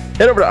 right now,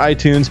 head over to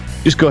iTunes.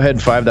 Just go ahead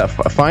and find that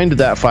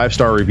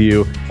 5-star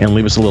review and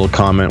leave us a little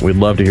comment. We'd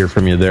love to hear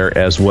from you there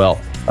as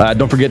well.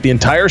 Don't forget the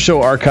entire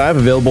show archive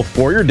available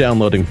for your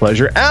downloading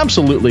pleasure.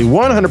 Absolutely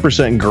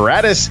 100%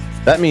 gratis.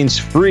 That means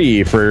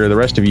free for the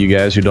rest of you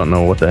guys who don't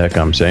know what the heck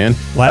I'm saying.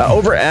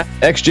 Over at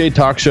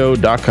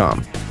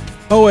xjtalkshow.com.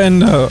 Oh,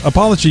 and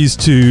apologies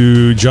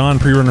to John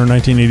Prerunner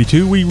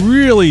 1982. We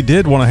really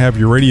did want to have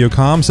your Radio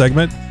Com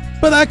segment,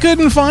 but I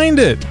couldn't find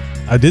it.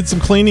 I did some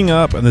cleaning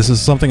up, and this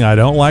is something I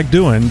don't like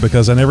doing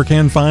because I never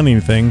can find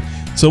anything.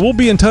 So we'll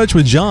be in touch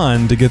with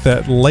John to get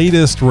that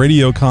latest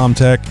Radio Com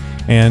tech,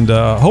 and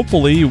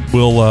hopefully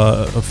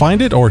we'll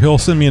find it, or he'll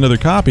send me another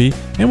copy,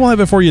 and we'll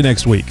have it for you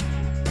next week.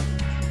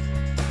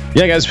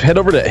 Yeah, guys, head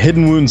over to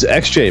Hidden Wounds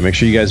XJ. Make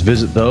sure you guys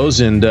visit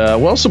those and,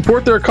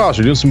 support their cause.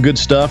 They're doing some good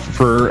stuff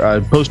for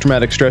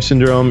post-traumatic stress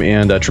syndrome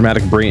and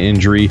traumatic brain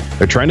injury.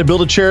 They're trying to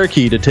build a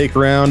Cherokee to take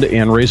around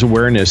and raise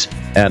awareness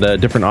at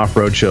different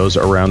off-road shows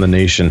around the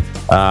nation.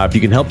 If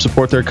you can help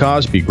support their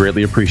cause, be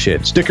greatly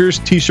appreciated. Stickers,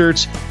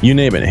 T-shirts, you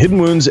name it. Hidden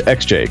Wounds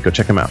XJ. Go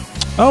check them out.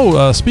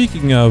 Oh,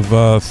 speaking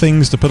of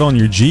things to put on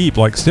your Jeep,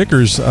 like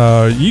stickers,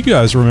 you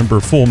guys remember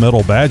Full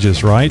Metal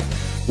badges, right?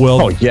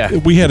 Well,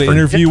 we had an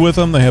interview with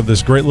them. They have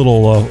this great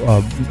little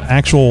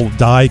actual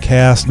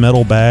die-cast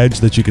metal badge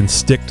that you can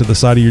stick to the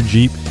side of your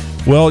Jeep.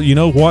 Well, you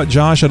know what,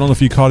 Josh? I don't know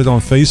if you caught it on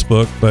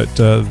Facebook, but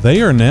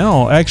they are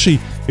now actually,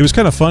 it was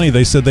kind of funny.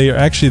 They said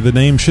the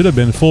name should have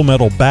been Full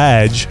Metal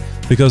Badge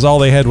because all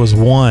they had was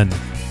one.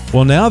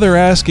 Well, now they're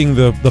asking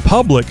the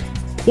public,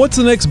 what's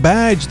the next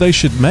badge they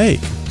should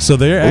make? So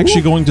they're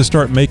actually going to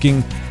start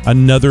making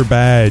another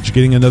badge,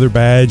 getting another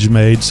badge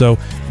made. So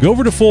go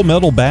over to Full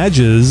Metal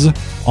Badges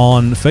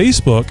on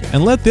Facebook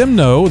and let them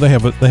know. They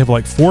have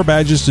like 4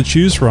 badges to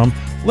choose from.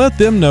 Let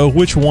them know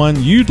which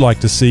one you'd like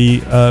to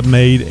see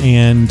made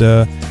and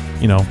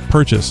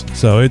purchase.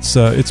 So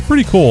it's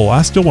pretty cool.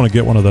 I still want to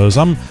get one of those.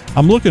 I'm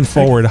looking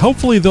forward.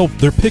 Hopefully they'll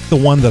pick the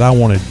one that I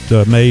wanted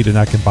made and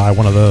I can buy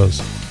one of those.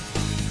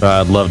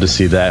 I'd love to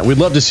see that. We'd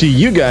love to see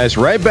you guys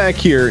right back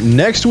here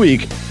next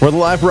week for the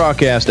live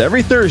broadcast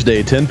every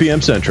Thursday, 10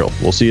 p.m. Central.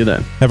 We'll see you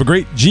then. Have a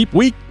great Jeep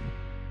week.